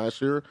team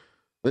last year.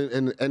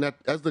 And that,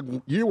 as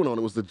the year went on,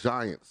 it was the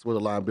Giants where the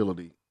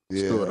liability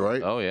stood,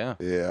 right? Oh, yeah.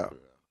 Yeah.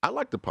 I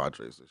like the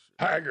Padres this year.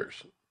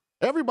 Tigers.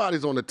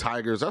 Everybody's on the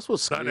Tigers. That's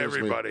what scares me. Not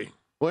everybody.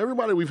 Well,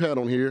 everybody we've had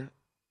on here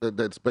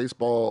that's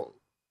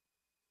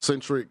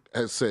baseball-centric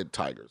has said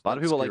Tigers. A lot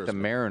of people like the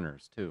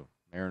Mariners, too.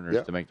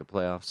 Mariners to make the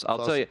playoffs.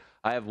 I'll tell you,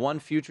 I have one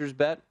futures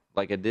bet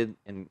like I did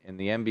in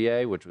the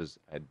NBA, which was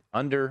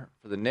under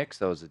for the Knicks.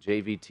 That was a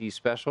JVT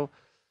special.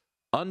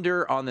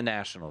 Under on the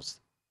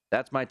Nationals.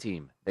 That's my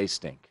team. They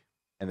stink.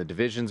 And the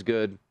division's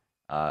good.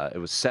 It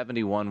was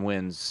 71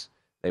 wins.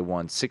 They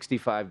won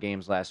 65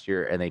 games last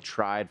year, and they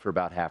tried for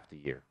about half the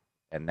year.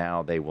 And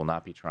now they will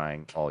not be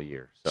trying all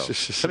year.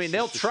 So,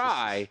 they'll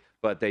try,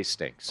 but they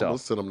stink. So I'm going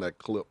to send them that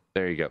clip.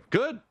 There you go.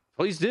 Good.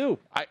 Please do.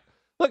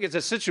 Look, it's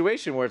a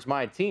situation where it's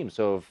my team.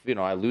 So if,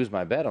 I lose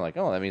my bet, I'm like,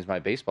 oh, that means my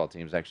baseball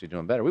team's actually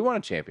doing better. We won a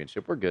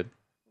championship. We're good.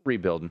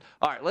 Rebuilding.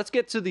 All right, let's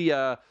get to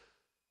the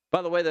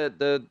by the way,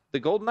 the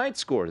Golden Knights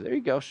scored. There you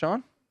go,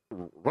 Sean.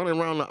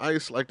 Running around the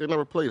ice like they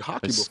never played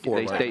hockey before.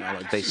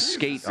 They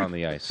skate on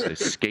the ice. They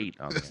skate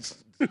on the ice.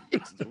 What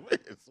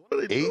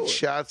are they 8 doing?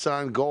 shots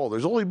on goal.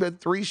 There's only been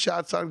 3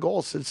 shots on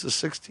goal since the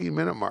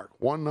 16-minute mark.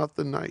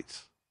 1-0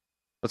 Knights.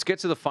 Let's get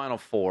to the Final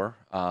Four.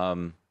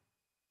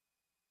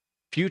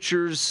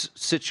 Futures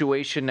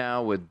situation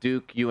now with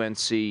Duke,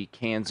 UNC,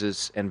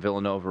 Kansas, and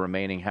Villanova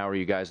remaining. How are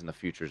you guys in the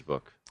futures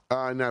book?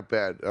 Not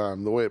bad.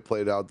 The way it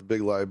played out, the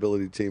big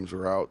liability teams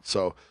were out.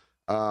 So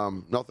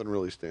nothing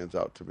really stands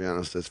out, to be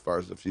honest, as far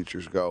as the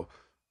futures go.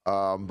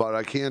 But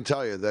I can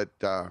tell you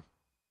that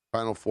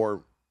Final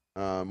Four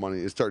money,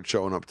 it started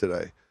showing up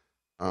today.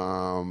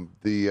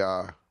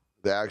 The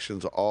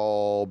action's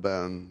all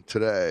been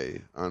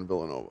today on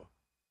Villanova.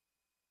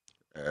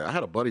 I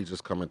had a buddy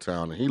just come in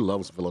town, and he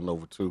loves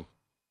Villanova, too.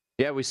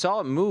 Yeah, we saw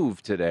it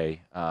move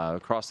today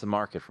across the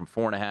market from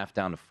 4.5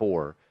 down to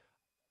 4.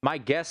 My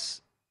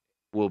guess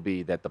will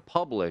be that the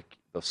public,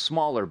 the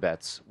smaller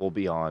bets, will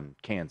be on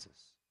Kansas.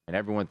 And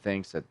everyone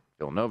thinks that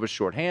Villanova's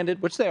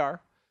shorthanded, which they are.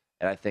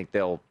 And I think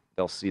they'll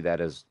see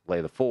that as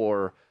lay the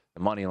 4,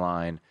 the money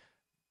line.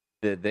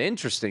 The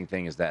interesting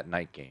thing is that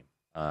night game,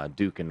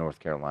 Duke and North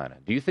Carolina.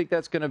 Do you think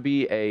that's going to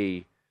be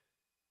a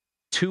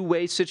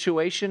two-way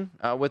situation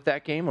with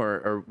that game,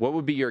 or what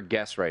would be your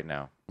guess right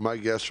now? My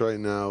guess right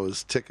now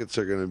is tickets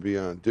are going to be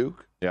on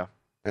Duke. Yeah.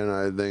 And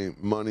I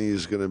think money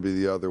is going to be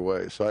the other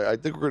way. So I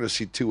think we're going to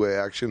see two-way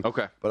action.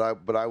 Okay. But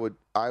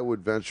I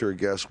would venture a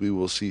guess we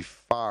will see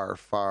far,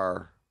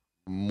 far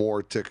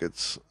more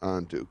tickets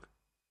on Duke.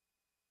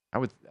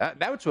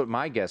 That's what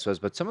my guess was.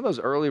 But some of those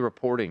early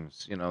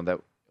reportings, that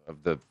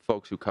of the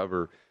folks who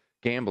cover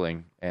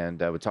gambling and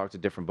would talk to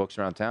different books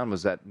around town,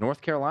 was that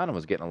North Carolina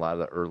was getting a lot of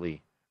the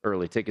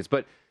early tickets.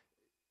 But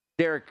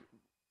Derek,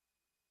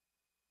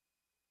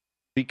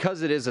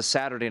 because it is a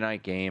Saturday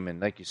night game, and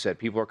like you said,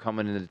 people are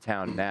coming into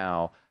town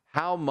now,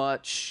 how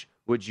much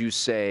would you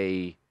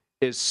say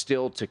is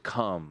still to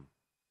come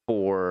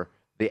for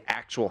the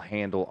actual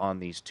handle on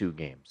these two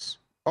games?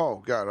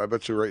 Oh, God, I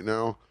bet you right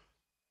now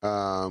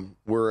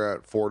we're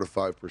at 4 to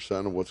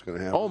 5% of what's going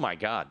to happen. Oh, my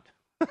God.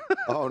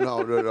 Oh,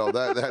 no.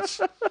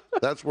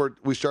 That's where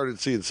we started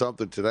seeing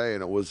something today,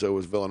 and it was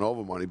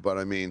Villanova money. But,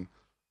 I mean,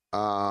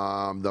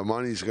 the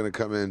money's going to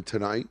come in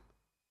tonight,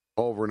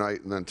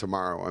 overnight, and then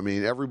tomorrow. I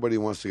mean, everybody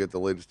wants to get the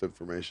latest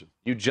information.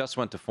 You just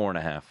went to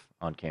 4.5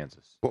 on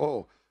Kansas.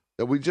 Whoa.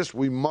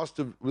 We must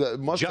have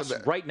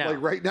right now.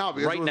 Like right now,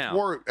 because right it was now.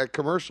 4 at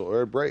commercial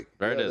or at break.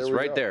 There it is,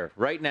 right there.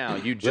 Right now.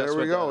 You just there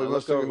we go. We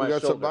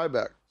got some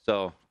buyback.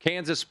 So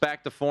Kansas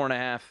back to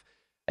 4.5.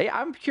 Hey,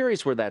 I'm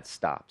curious where that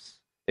stops.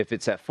 If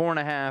it's at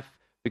 4.5,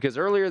 because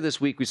earlier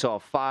this week we saw a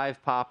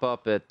 5 pop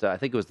up at I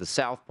think it was the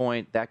South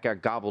Point. That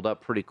got gobbled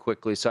up pretty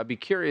quickly. So I'd be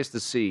curious to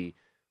see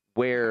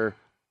where,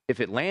 if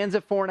it lands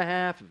at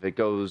 4.5, if it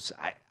goes.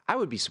 I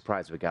would be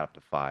surprised if it got up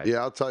to 5. Yeah,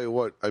 I'll tell you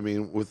what. I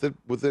mean, with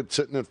it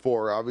sitting at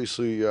 4,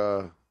 obviously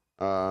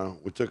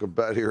we took a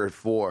bet here at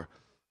 4.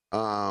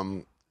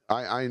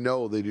 I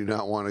know they do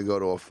not want to go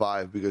to a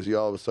 5 because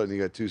all of a sudden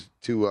you got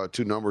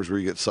two numbers where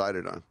you get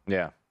sided on.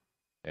 Yeah.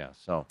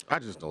 So I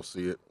just don't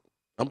see it.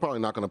 I'm probably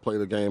not going to play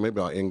the game. Maybe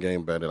I'll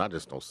in-game bet it. I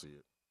just don't see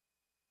it.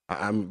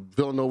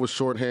 Villanova's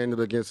shorthanded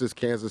against this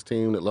Kansas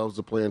team that loves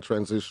to play in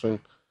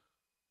transition.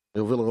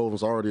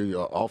 Villanova's already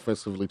an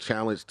offensively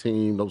challenged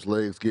team. Those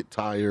legs get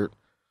tired.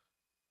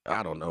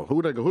 I don't know.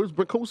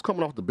 Who's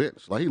coming off the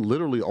bench? Like, he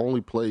literally only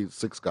played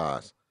 6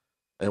 guys,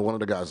 and one of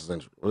the guys is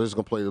injured. We're just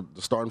going to play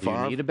the starting 5.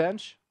 Do you need a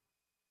bench?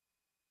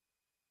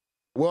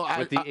 Well,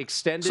 with the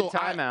extended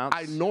timeouts.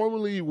 I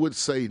normally would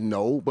say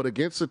no, but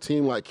against a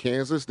team like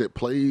Kansas that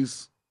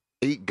plays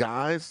 8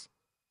 guys,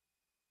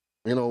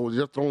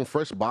 just throwing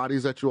fresh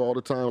bodies at you all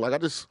the time. Like,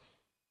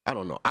 I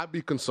don't know. I'd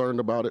be concerned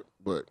about it,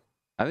 but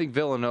I think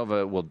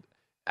Villanova will.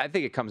 I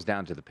think it comes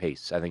down to the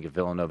pace. I think if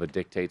Villanova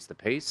dictates the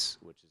pace,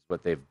 which is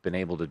what they've been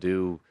able to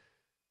do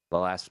the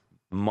last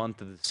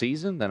month of the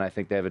season, then I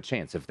think they have a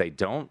chance. If they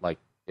don't, like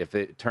if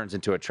it turns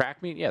into a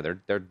track meet, yeah,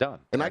 they're done.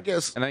 And I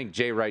guess, and I think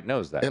Jay Wright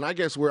knows that. And I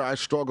guess where I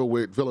struggle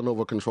with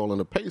Villanova controlling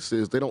the pace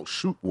is they don't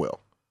shoot well.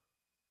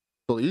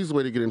 So the easy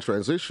way to get in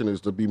transition is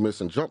to be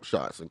missing jump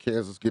shots, and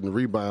Kansas getting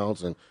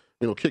rebounds and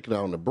kicking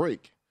out on the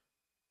break.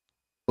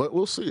 But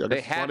we'll see. I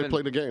guess that's why they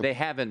play the game. They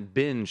haven't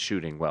been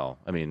shooting well.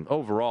 I mean,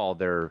 overall,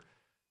 they're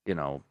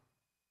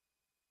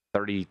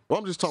 30. Well,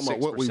 I'm just talking about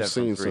what we've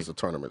seen since the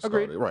tournament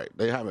started. Agreed. Right.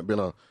 They haven't been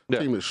a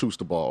team that shoots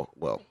the ball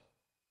well.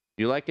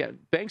 You like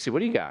it? Banksy, what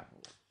do you got?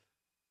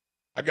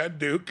 I got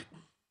Duke.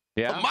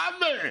 Yeah. My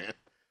man.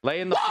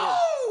 Laying the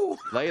floor.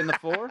 Laying the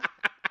floor?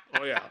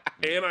 Oh, yeah.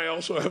 And I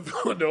also have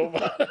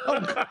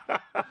Villanova.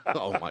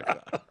 Oh, my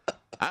God.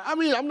 I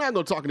mean, I'm not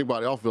going to talk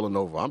anybody off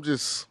Villanova.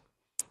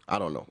 I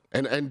don't know.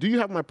 And do you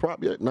have my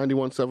prop yet?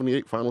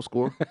 91-78 final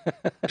score?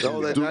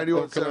 Oh, that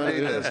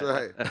 91-78. That's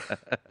right.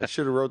 I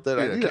should have wrote that.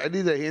 I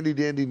need a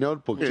handy-dandy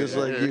notebook just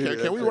like you.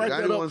 Can we write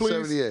that up,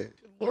 please?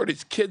 Lord,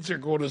 these kids are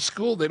going to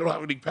school. They don't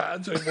have any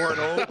pads anymore at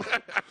home.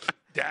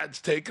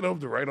 Dad's taking them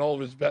to write all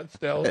of his bets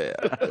down.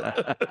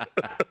 Yeah.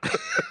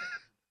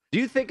 Do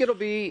you think it'll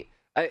be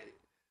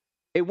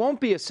it won't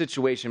be a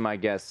situation, my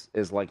guess,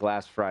 is like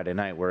last Friday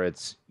night where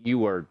it's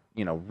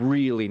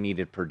really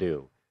needed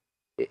Purdue.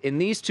 In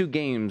these two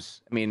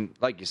games, I mean,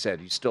 like you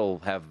said, you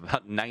still have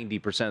about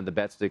 90% of the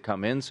bets that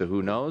come in, so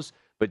who knows?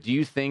 But do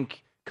you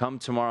think come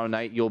tomorrow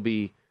night you'll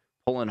be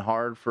pulling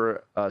hard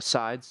for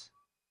sides?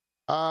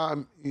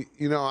 I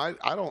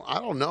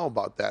don't know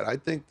about that. I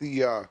think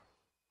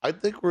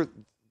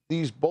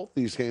both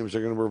these games are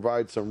going to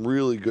provide some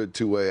really good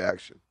two-way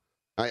action.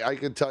 I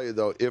can tell you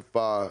though,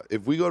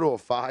 if we go to a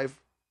 5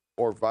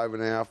 or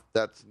 5.5,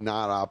 that's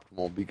not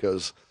optimal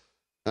because,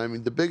 I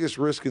mean, the biggest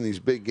risk in these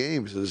big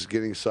games is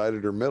getting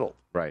sided or middled.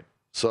 Right.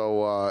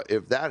 So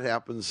if that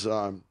happens,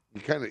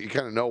 you kind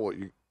of know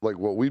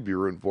what we'd be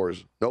rooting for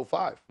is no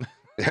 5.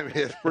 I mean,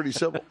 it's pretty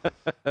simple.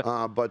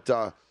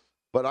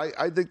 But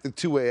I think the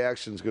two-way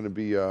action is going to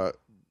be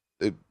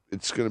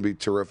it's going to be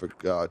terrific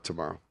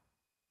tomorrow.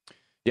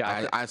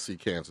 Yeah, I see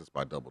Kansas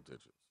by double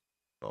digits.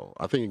 So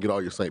I think you get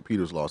all your St.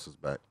 Peter's losses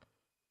back.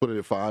 Put it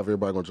at 5.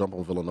 Everybody going to jump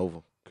on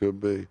Villanova.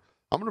 Could be.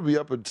 I'm going to be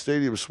up at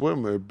Stadium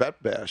Swim at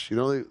Bet Bash.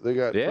 They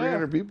got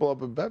 300 people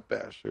up at Bet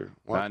Bash.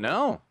 I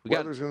know.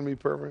 Weather's going to be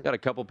perfect. Got a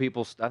couple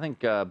people. I think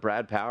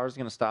Brad Powers is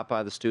going to stop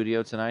by the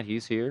studio tonight.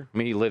 He's here. I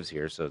mean, he lives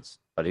here,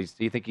 but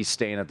you think he's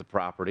staying at the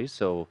property.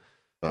 So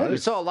we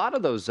saw a lot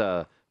of those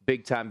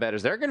big-time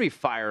bettors. They're going to be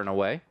firing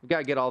away. We got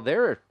to get all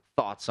their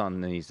thoughts on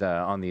these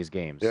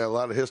games. Yeah, a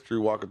lot of history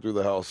walking through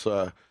the house.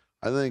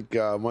 I think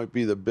might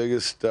be the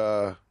biggest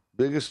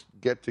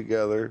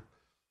get-together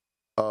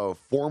of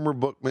former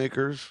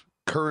bookmakers,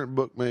 current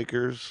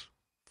bookmakers,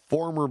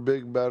 former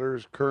big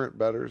bettors, current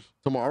bettors.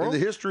 Tomorrow? In the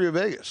history of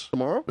Vegas.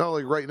 Tomorrow? No,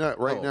 like right now.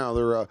 Now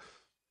they're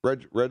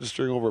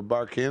registering over at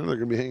Bar Canada. They're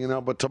going to be hanging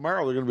out. But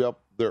tomorrow they're going to be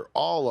up. They're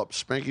all up.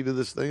 Spanky to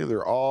this thing.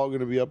 They're all going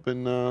to be up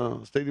in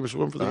Stadium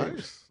Swim for the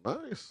game.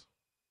 Nice.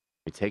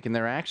 Be taking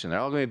their action. They're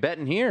all going to be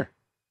betting here.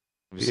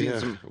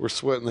 We're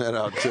sweating that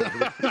out too.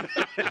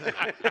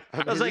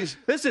 I was like,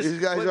 these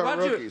guys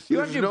aren't rookies.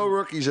 There's no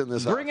rookies in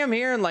this. Bring them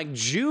here in like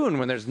June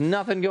when there's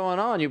nothing going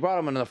on. You brought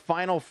them into the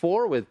Final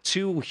Four with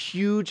 2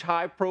 huge,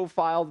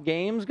 high-profile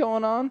games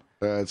going on.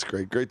 That's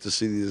great. Great to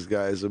see these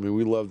guys. I mean,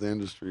 we love the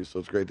industry, so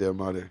it's great to have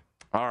them out here.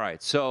 All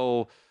right,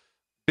 so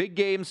big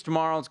games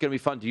tomorrow. It's going to be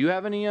fun. Do you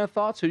have any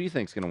thoughts? Who do you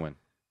think is going to win?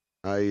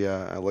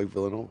 I like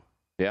Villanova.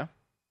 Yeah?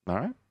 All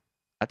right.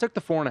 I took the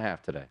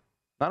 4.5 today.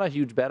 Not a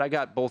huge bet. I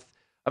got both.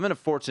 I'm in a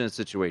fortunate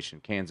situation,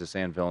 Kansas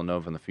and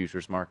Villanova in the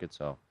futures market,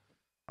 so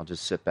I'll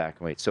just sit back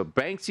and wait. So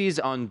Banksy's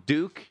on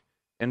Duke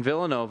and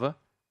Villanova.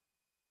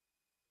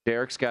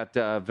 Derek's got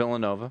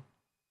Villanova.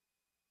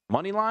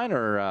 Money line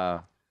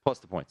or plus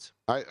the points?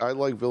 I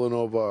like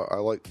Villanova. I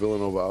like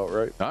Villanova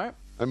outright. All right.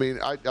 I mean,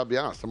 I'll be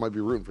honest. I might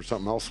be rooting for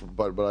something else,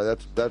 but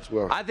that's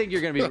where I think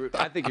you're going to be.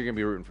 I think you're going to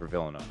be rooting for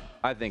Villanova.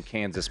 I think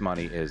Kansas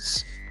money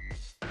is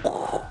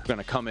going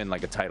to come in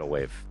like a tidal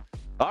wave.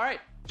 All right.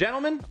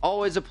 Gentlemen,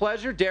 always a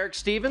pleasure. Derek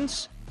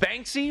Stevens,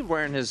 Banksy,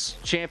 wearing his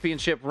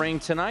championship ring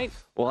tonight.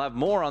 We'll have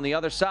more on the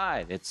other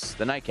side. It's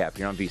the Nightcap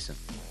here on VSiN.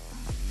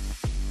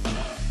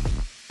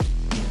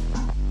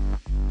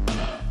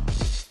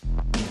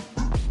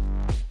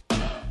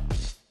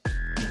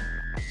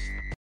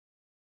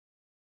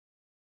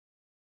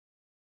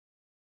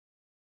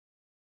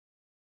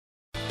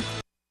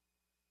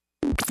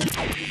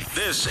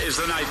 This is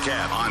the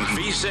Nightcap on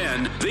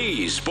VSiN,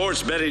 the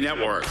Sports Betting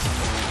Network.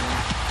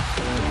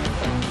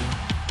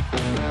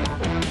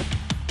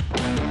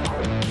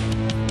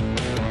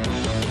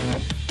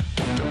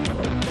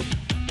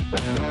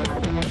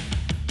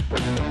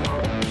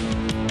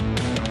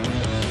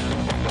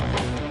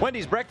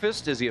 Wendy's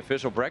Breakfast is the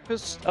official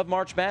breakfast of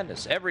March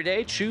Madness. Every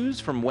day, choose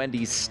from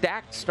Wendy's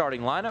stacked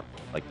starting lineup,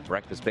 like the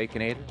Breakfast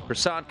Baconator,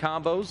 croissant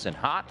combos, and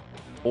hot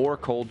or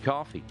cold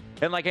coffee.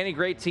 And like any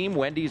great team,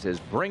 Wendy's is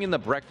bringing the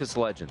breakfast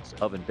legends.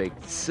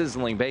 Oven-baked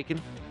sizzling bacon,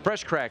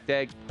 fresh cracked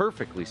eggs,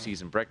 perfectly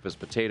seasoned breakfast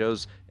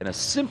potatoes, and a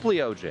Simply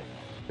OJ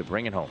to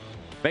bring it home.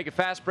 Make a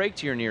fast break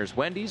to your nearest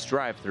Wendy's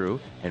drive-thru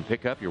and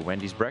pick up your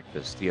Wendy's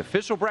Breakfast, the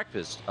official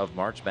breakfast of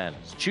March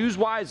Madness. Choose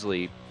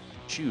wisely.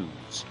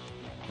 Choose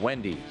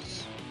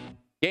Wendy's.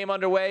 Game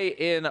underway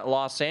in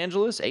Los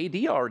Angeles. AD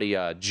already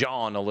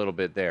jawing a little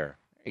bit there.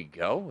 There you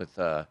go with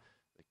the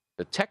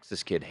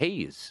Texas kid,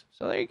 Hayes.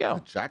 So there you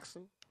go.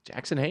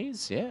 Jackson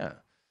Hayes, yeah.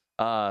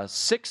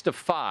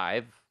 6-5.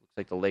 Looks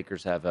like the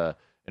Lakers have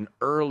an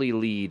early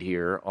lead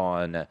here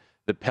on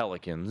the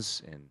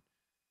Pelicans in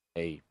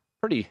a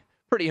pretty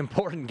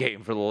important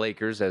game for the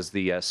Lakers as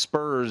the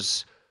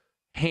Spurs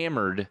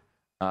hammered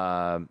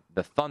the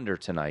Thunder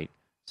tonight.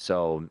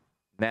 So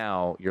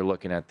now you're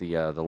looking at the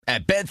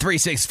At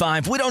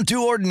Bet365, we don't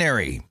do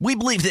ordinary. We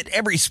believe that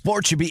every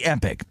sport should be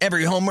epic.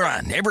 Every home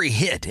run, every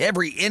hit,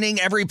 every inning,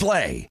 every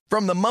play.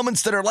 From the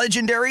moments that are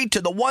legendary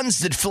to the ones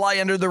that fly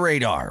under the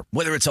radar.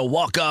 Whether it's a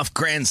walk-off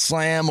grand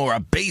slam or a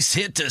base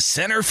hit to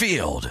center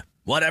field.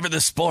 Whatever the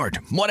sport,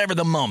 whatever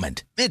the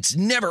moment. It's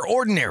never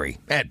ordinary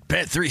at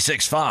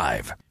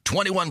Bet365.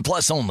 21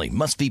 plus only.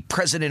 Must be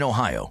present in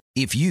Ohio.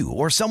 If you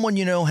or someone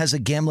you know has a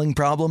gambling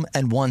problem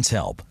and wants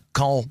help,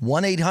 call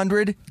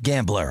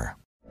 1-800-GAMBLER.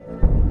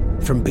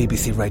 From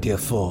BBC Radio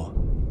 4,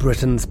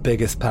 Britain's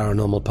biggest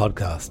paranormal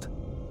podcast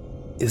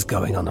is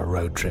going on a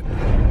road trip.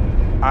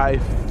 I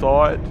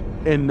thought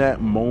in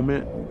that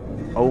moment,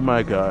 oh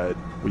my God,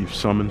 we've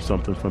summoned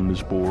something from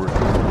this board.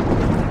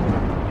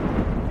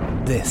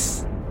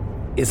 This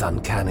is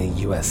Uncanny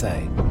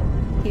USA.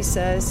 He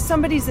says,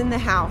 somebody's in the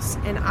house,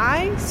 and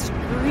I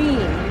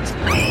screamed.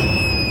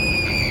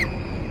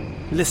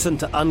 Listen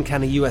to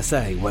Uncanny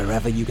USA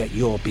wherever you get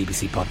your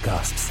BBC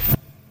podcasts,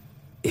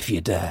 if you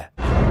dare.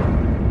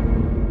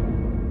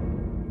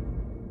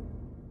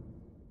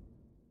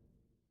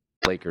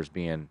 Lakers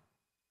being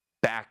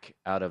back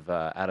out of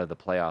the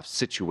playoff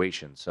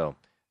situation, so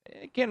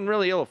it can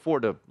really ill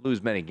afford to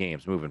lose many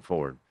games moving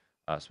forward.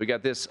 So we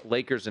got this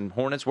Lakers and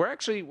Hornets.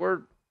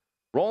 We're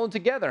rolling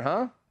together,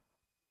 huh?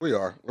 We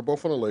are. We're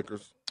both on the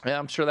Lakers. Yeah,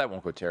 I'm sure that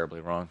won't go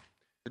terribly wrong.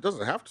 It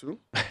doesn't have to.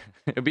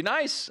 It'd be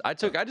nice. I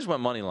just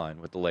went money line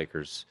with the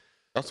Lakers.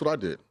 That's what I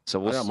did.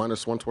 So I got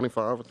minus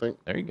 125, I think.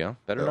 There you go.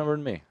 Better number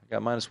than me. I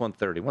got minus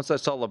 130. Once I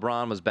saw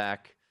LeBron was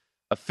back,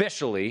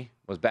 officially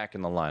was back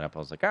in the lineup, I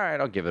was like, all right,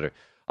 I'll give it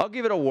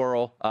a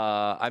whirl.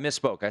 I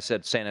misspoke. I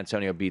said San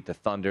Antonio beat the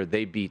Thunder.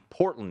 They beat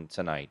Portland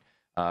tonight,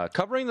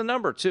 covering the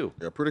number too.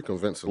 Yeah, pretty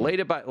convincing.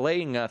 Laying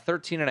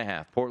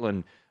 13.5.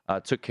 Portland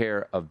took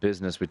care of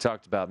business. We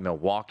talked about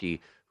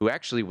Milwaukee, who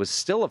actually was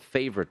still a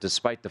favorite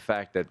despite the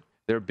fact that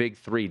their big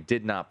three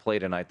did not play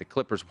tonight. The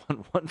Clippers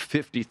won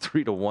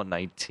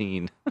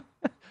 153-119.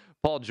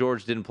 Paul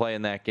George didn't play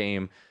in that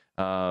game.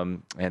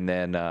 And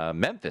then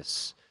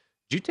Memphis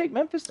Did you take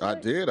Memphis tonight? I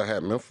did. I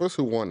had Memphis,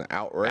 who won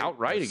outright.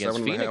 Outright against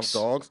 7.5 Phoenix.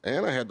 dogs.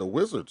 And I had the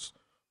Wizards,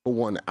 who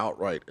won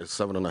outright at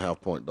 7.5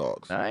 point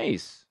dogs.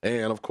 Nice.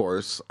 And, of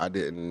course, I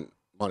didn't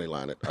money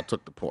line it. I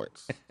took the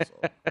points. So.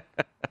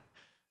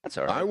 That's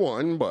all right. I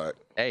won, but...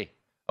 Hey,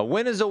 a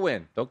win is a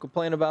win. Don't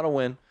complain about a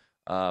win.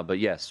 But,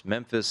 yes,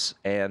 Memphis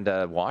and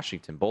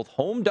Washington, both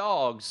home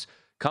dogs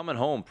coming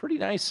home. Pretty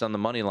nice on the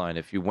money line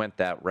if you went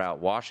that route.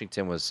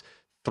 Washington was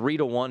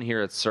 3-1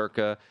 here at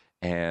Circa,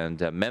 and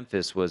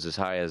Memphis was as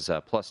high as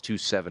plus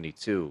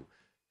 272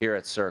 here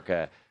at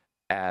Circa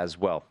as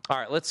well. All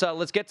right, let's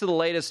get to the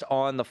latest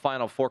on the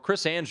Final Four.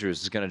 Chris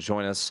Andrews is going to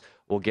join us.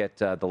 We'll get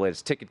the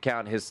latest ticket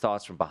count, his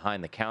thoughts from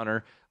behind the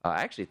counter.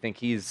 I actually think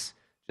he's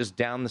just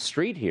down the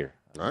street here,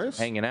 nice,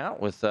 hanging out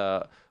with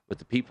the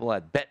people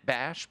at Bet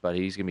Bash, but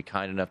he's going to be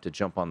kind enough to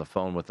jump on the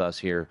phone with us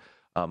here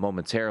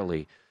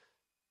momentarily.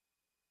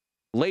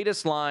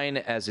 Latest line,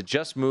 as it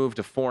just moved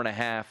to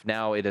 4.5.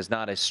 Now it is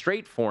not a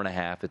straight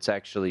 4.5. It's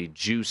actually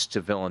juiced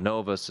to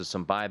Villanova, so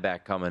some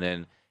buyback coming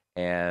in.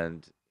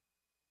 And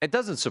it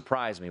doesn't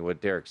surprise me what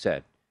Derek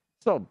said.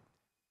 So,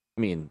 I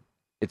mean,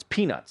 it's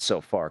peanuts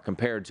so far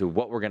compared to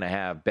what we're going to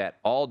have bet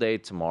all day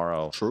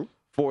tomorrow. True.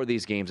 For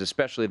these games,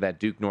 especially that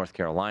Duke-North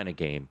Carolina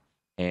game.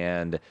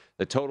 And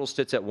the total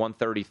sits at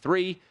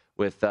 133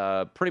 with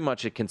pretty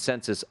much a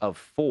consensus of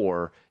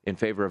 4 in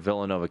favor of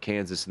Villanova,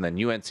 Kansas, and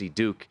then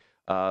UNC-Duke.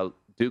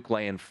 Duke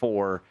laying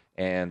 4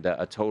 and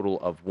a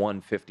total of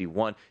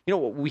 151. You know,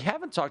 what we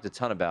haven't talked a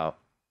ton about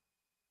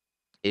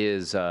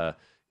is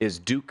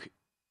Duke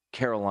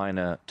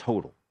Carolina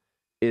total.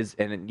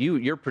 And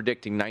you're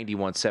predicting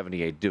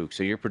 91-78 Duke,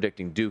 so you're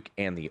predicting Duke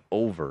and the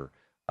over.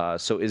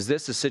 So is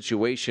this a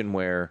situation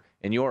where,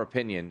 in your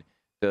opinion,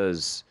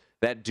 does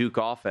that Duke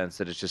offense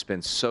that has just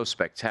been so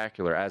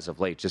spectacular as of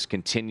late just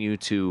continue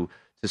to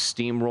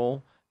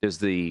steamroll? Does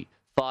the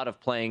thought of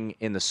playing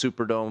in the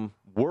Superdome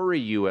worry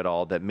you at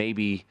all that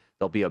maybe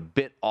they'll be a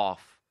bit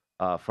off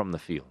from the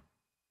field?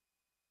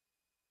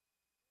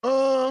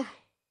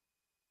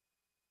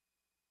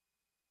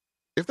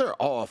 If they're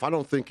off, I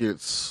don't think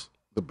it's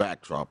the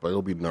backdrop.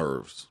 It'll be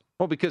nerves.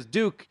 Well, because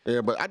Duke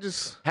but I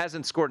just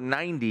hasn't scored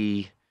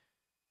 90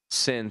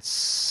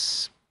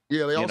 since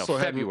they also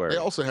February. They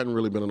also hadn't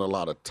really been in a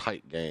lot of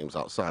tight games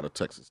outside of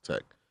Texas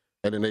Tech.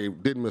 And then they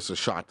did miss a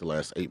shot the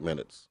last 8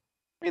 minutes.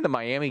 I mean, the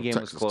Miami game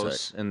Texas was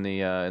close in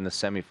the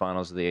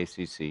semifinals of the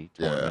ACC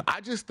tournament. Yeah,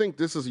 I just think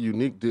this is a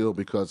unique deal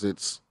because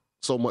it's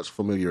so much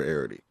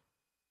familiarity.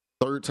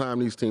 Third time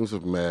these teams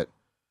have met.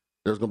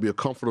 There's going to be a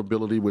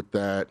comfortability with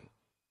that.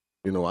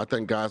 You know, I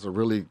think guys are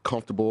really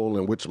comfortable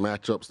in which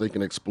matchups they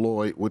can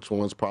exploit, which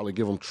ones probably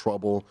give them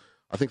trouble.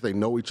 I think they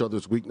know each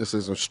other's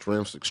weaknesses and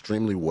strengths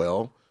extremely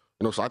well.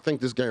 You know, so I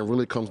think this game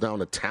really comes down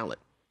to talent.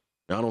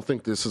 And I don't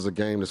think this is a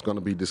game that's going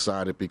to be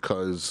decided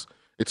because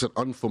it's an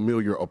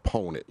unfamiliar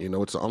opponent. You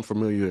know, it's an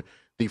unfamiliar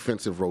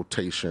defensive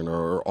rotation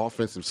or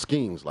offensive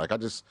schemes. Like,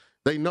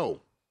 they know.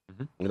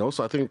 You know,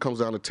 so I think it comes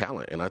down to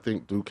talent. And I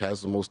think Duke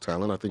has the most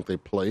talent. I think they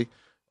play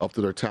up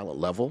to their talent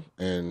level.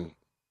 And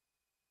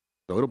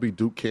it'll be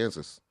Duke,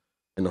 Kansas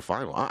in the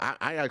final. I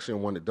actually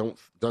am one that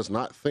does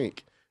not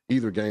think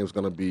either game is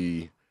going to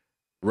be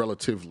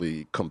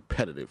relatively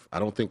competitive. I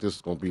don't think this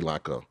is going to be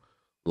like a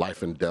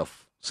life and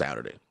death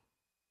Saturday.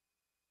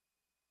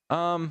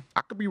 I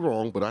could be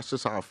wrong, but that's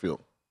just how I feel.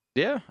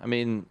 Yeah, I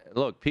mean,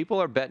 look,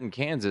 people are betting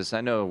Kansas.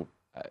 I know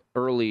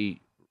early,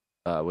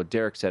 what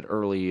Derek said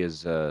early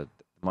is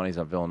money's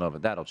on Villanova.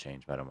 That'll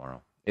change by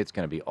tomorrow. It's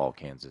going to be all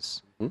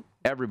Kansas. Mm-hmm.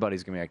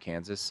 Everybody's going to be at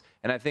Kansas.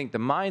 And I think the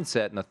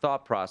mindset and the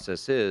thought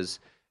process is,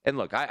 and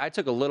look, I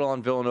took a little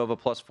on Villanova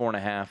plus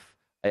 4.5.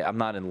 I'm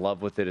not in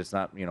love with it. It's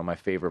not, my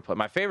favorite play.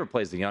 My favorite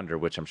play is the under,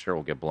 which I'm sure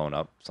will get blown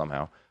up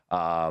somehow.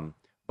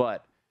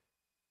 But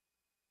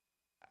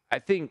I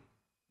think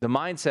the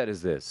mindset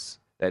is this,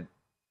 that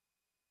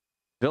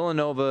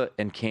Villanova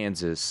and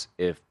Kansas,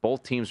 if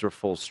both teams were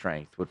full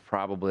strength, would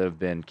probably have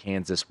been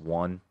Kansas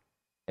 1.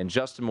 And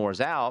Justin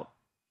Moore's out.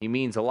 He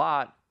means a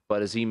lot, but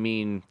does he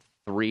mean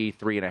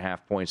 3.5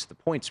 points to the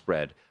point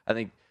spread? I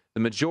think the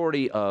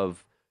majority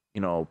of,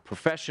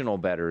 professional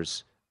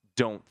bettors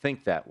don't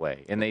think that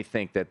way. And they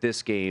think that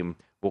this game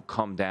will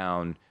come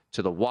down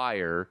to the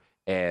wire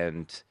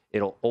and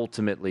it'll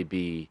ultimately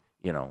be,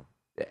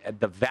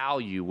 the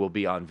value will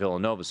be on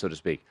Villanova, so to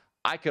speak.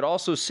 I could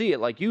also see it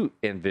like you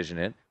envision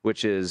it,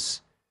 which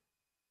is,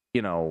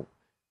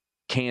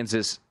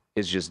 Kansas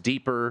is just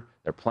deeper.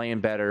 They're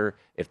playing better.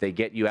 If they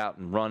get you out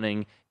and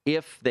running,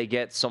 if they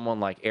get someone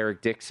like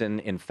Eric Dixon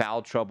in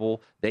foul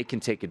trouble, they can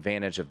take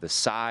advantage of the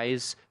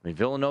size. I mean,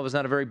 Villanova's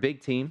not a very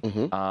big team.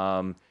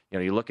 Mm-hmm.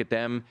 You look at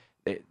them,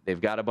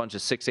 they've got a bunch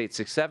of 6'8",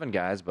 6'7"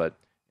 guys, but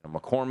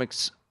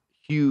McCormick's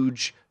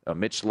huge.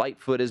 Mitch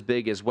Lightfoot is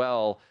big as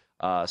well.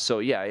 I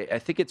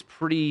think it's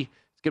going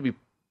to be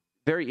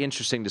very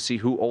interesting to see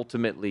who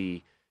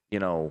ultimately,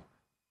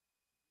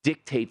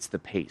 dictates the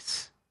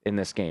pace in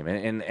this game.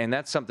 And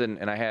that's something,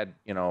 and I had,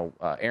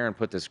 Aaron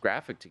put this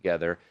graphic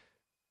together.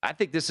 I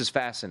think this is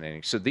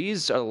fascinating. So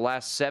these are the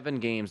last 7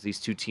 games these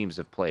two teams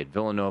have played,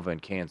 Villanova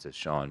and Kansas,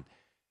 Sean.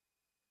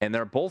 And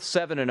they're both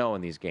 7-0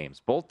 in these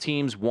games. Both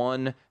teams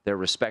won their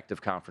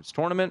respective conference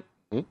tournament.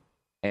 Mm-hmm.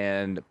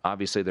 And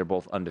obviously, they're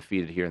both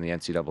undefeated here in the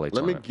NCAA tournament.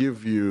 Let me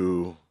give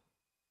you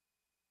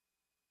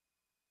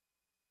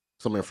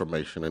some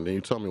information, and then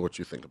you tell me what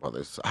you think about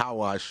this, how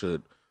I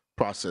should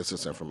process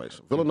this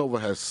information. Villanova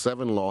has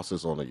 7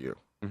 losses on the year.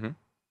 Mm-hmm.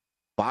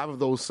 5 of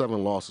those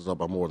 7 losses are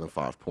by more than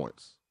 5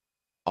 points.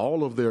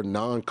 All of their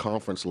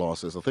non-conference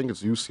losses, I think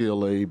it's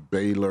UCLA,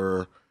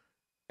 Baylor,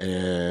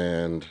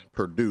 and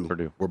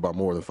Purdue were by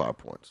more than 5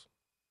 points.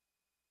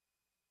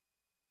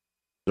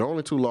 The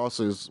only 2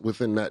 losses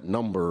within that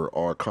number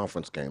are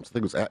conference games. I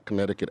think it was at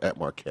Connecticut, at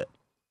Marquette.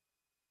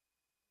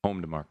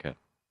 Home to Marquette.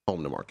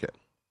 Home to Marquette.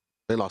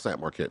 They lost at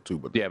Marquette, too.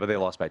 But they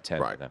lost by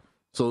 10. Right.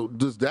 So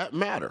does that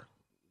matter?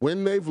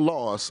 When they've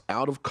lost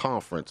out of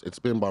conference, it's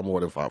been by more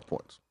than 5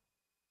 points.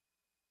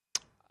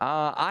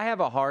 I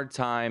have a hard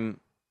time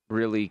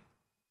really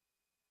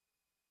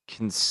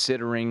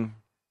considering,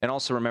 and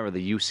also remember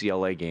the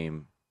UCLA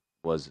game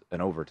was an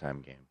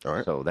overtime game. All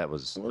right. So that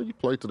was... Well, you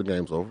played till the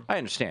game's over. I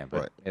understand,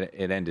 but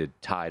it ended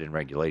tied in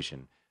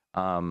regulation.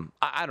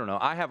 I don't know.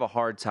 I have a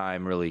hard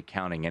time really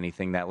counting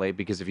anything that late,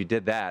 because if you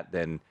did that,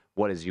 then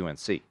what is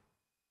UNC?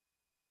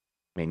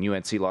 I mean,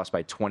 UNC lost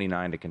by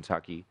 29 to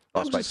Kentucky,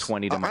 lost by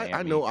 20 to Miami.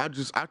 I know. I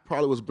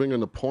probably was bringing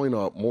the point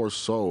up more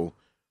so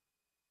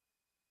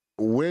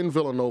when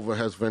Villanova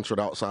has ventured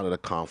outside of the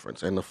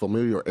conference and the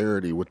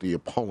familiarity with the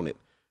opponent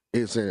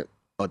isn't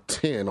a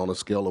 10 on a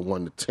scale of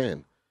 1 to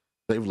 10.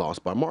 They've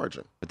lost by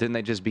margin. But didn't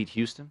they just beat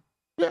Houston?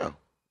 Yeah,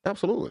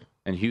 absolutely.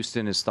 And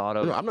Houston is thought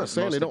of. I'm not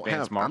saying they don't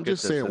have. I'm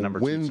just saying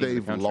when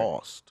they've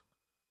lost.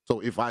 So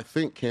if I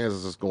think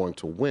Kansas is going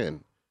to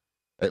win,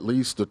 at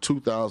least the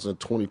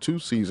 2022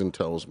 season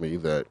tells me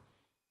that,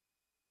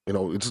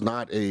 it's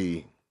not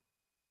a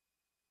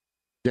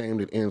game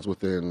that ends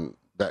within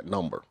that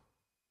number.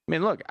 I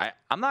mean, look,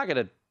 I'm not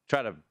going to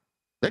try to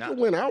can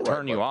win outright,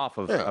 turn you off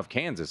of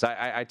Kansas.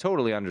 I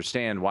totally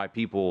understand why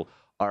people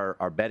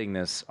are betting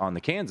this on the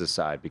Kansas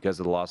side because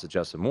of the loss of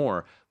Justin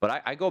Moore.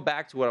 But I go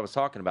back to what I was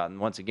talking about, and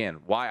once again,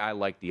 why I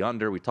like the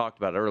under. We talked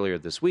about it earlier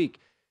this week.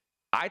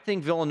 I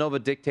think Villanova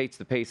dictates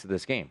the pace of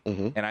this game.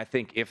 Mm-hmm. And I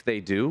think if they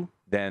do,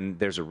 then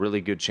there's a really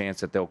good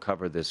chance that they'll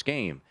cover this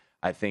game.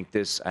 I think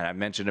this, and I've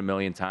mentioned it a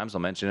million times, I'll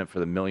mention it for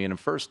the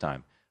 1,000,001st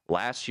time.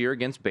 Last year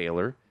against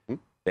Baylor,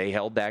 they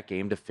held that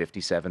game to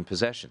 57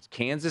 possessions.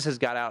 Kansas has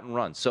got out and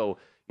run. So,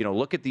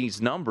 look at these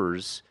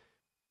numbers.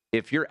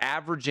 If you're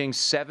averaging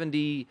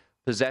 70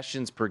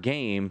 possessions per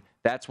game,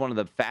 that's one of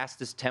the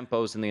fastest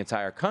tempos in the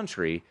entire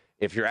country.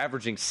 If you're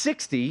averaging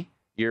 60,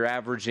 you're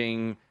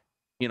averaging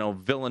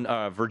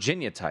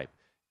Virginia type.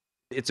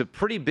 It's a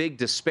pretty big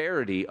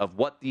disparity of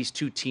what these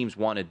two teams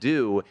want to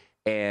do,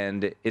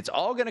 and it's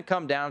all going to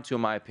come down to,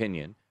 in my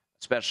opinion,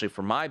 especially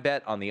for my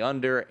bet on the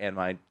under and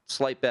my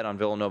slight bet on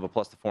Villanova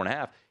plus the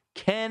 4.5,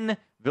 can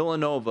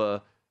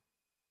Villanova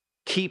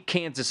keep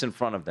Kansas in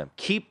front of them,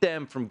 keep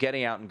them from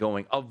getting out and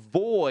going,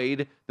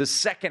 avoid the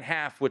second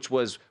half, which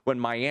was when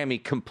Miami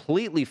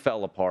completely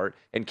fell apart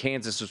and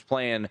Kansas was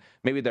playing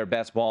maybe their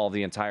best ball of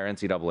the entire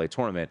NCAA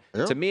tournament.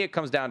 Yeah. To me, it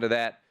comes down to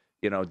that,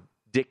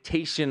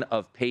 dictation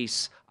of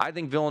pace. I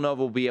think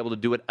Villanova will be able to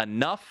do it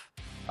enough.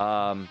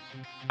 I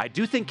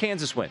do think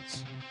Kansas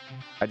wins.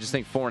 I just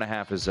think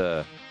 4.5 is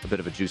a bit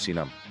of a juicy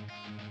number.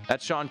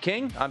 That's Sean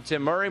King. I'm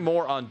Tim Murray.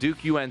 More on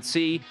Duke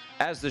UNC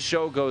as the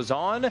show goes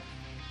on.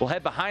 We'll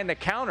head behind the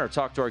counter,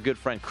 talk to our good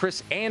friend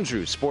Chris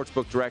Andrews,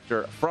 sportsbook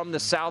director from the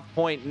South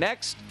Point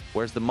next.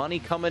 Where's the money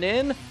coming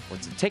in?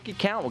 What's the ticket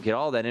count? We'll get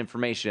all that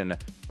information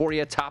for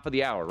you top of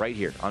the hour right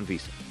here on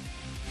VSiN.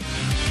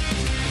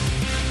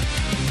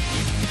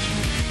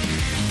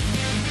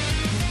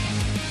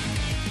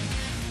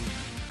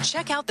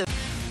 Check out the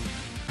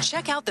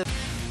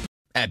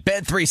At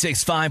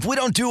Bet365, we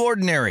don't do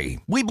ordinary.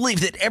 We believe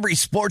that every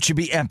sport should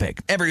be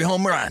epic. Every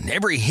home run,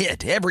 every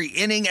hit, every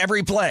inning,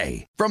 every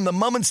play. From the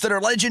moments that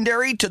are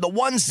legendary to the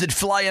ones that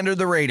fly under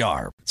the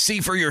radar. See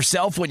for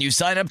yourself when you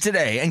sign up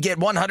today and get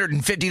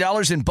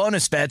 $150 in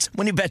bonus bets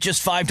when you bet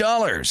just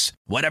 $5.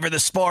 Whatever the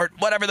sport,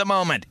 whatever the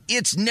moment,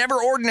 it's never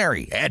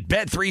ordinary at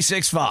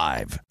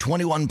Bet365.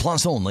 21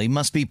 plus only.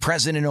 Must be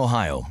present in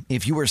Ohio.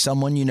 If you or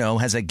someone you know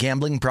has a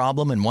gambling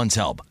problem and wants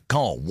help,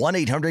 call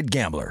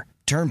 1-800-GAMBLER.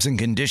 Terms and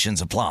conditions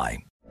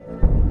apply.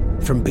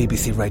 From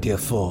BBC Radio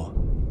 4,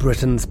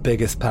 Britain's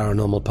biggest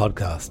paranormal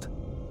podcast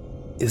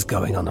is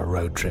going on a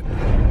road trip.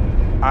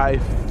 I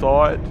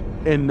thought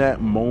in that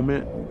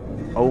moment,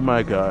 oh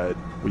my God,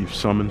 we've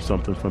summoned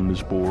something from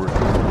this board.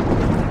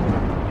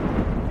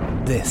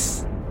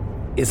 This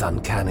is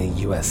Uncanny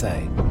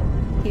USA.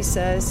 He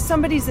says,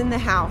 somebody's in the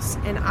house,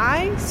 and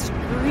I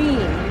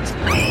screamed.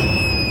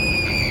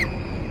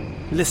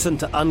 Listen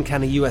to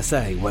Uncanny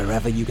USA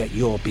wherever you get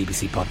your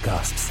BBC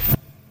podcasts,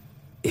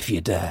 if you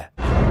dare.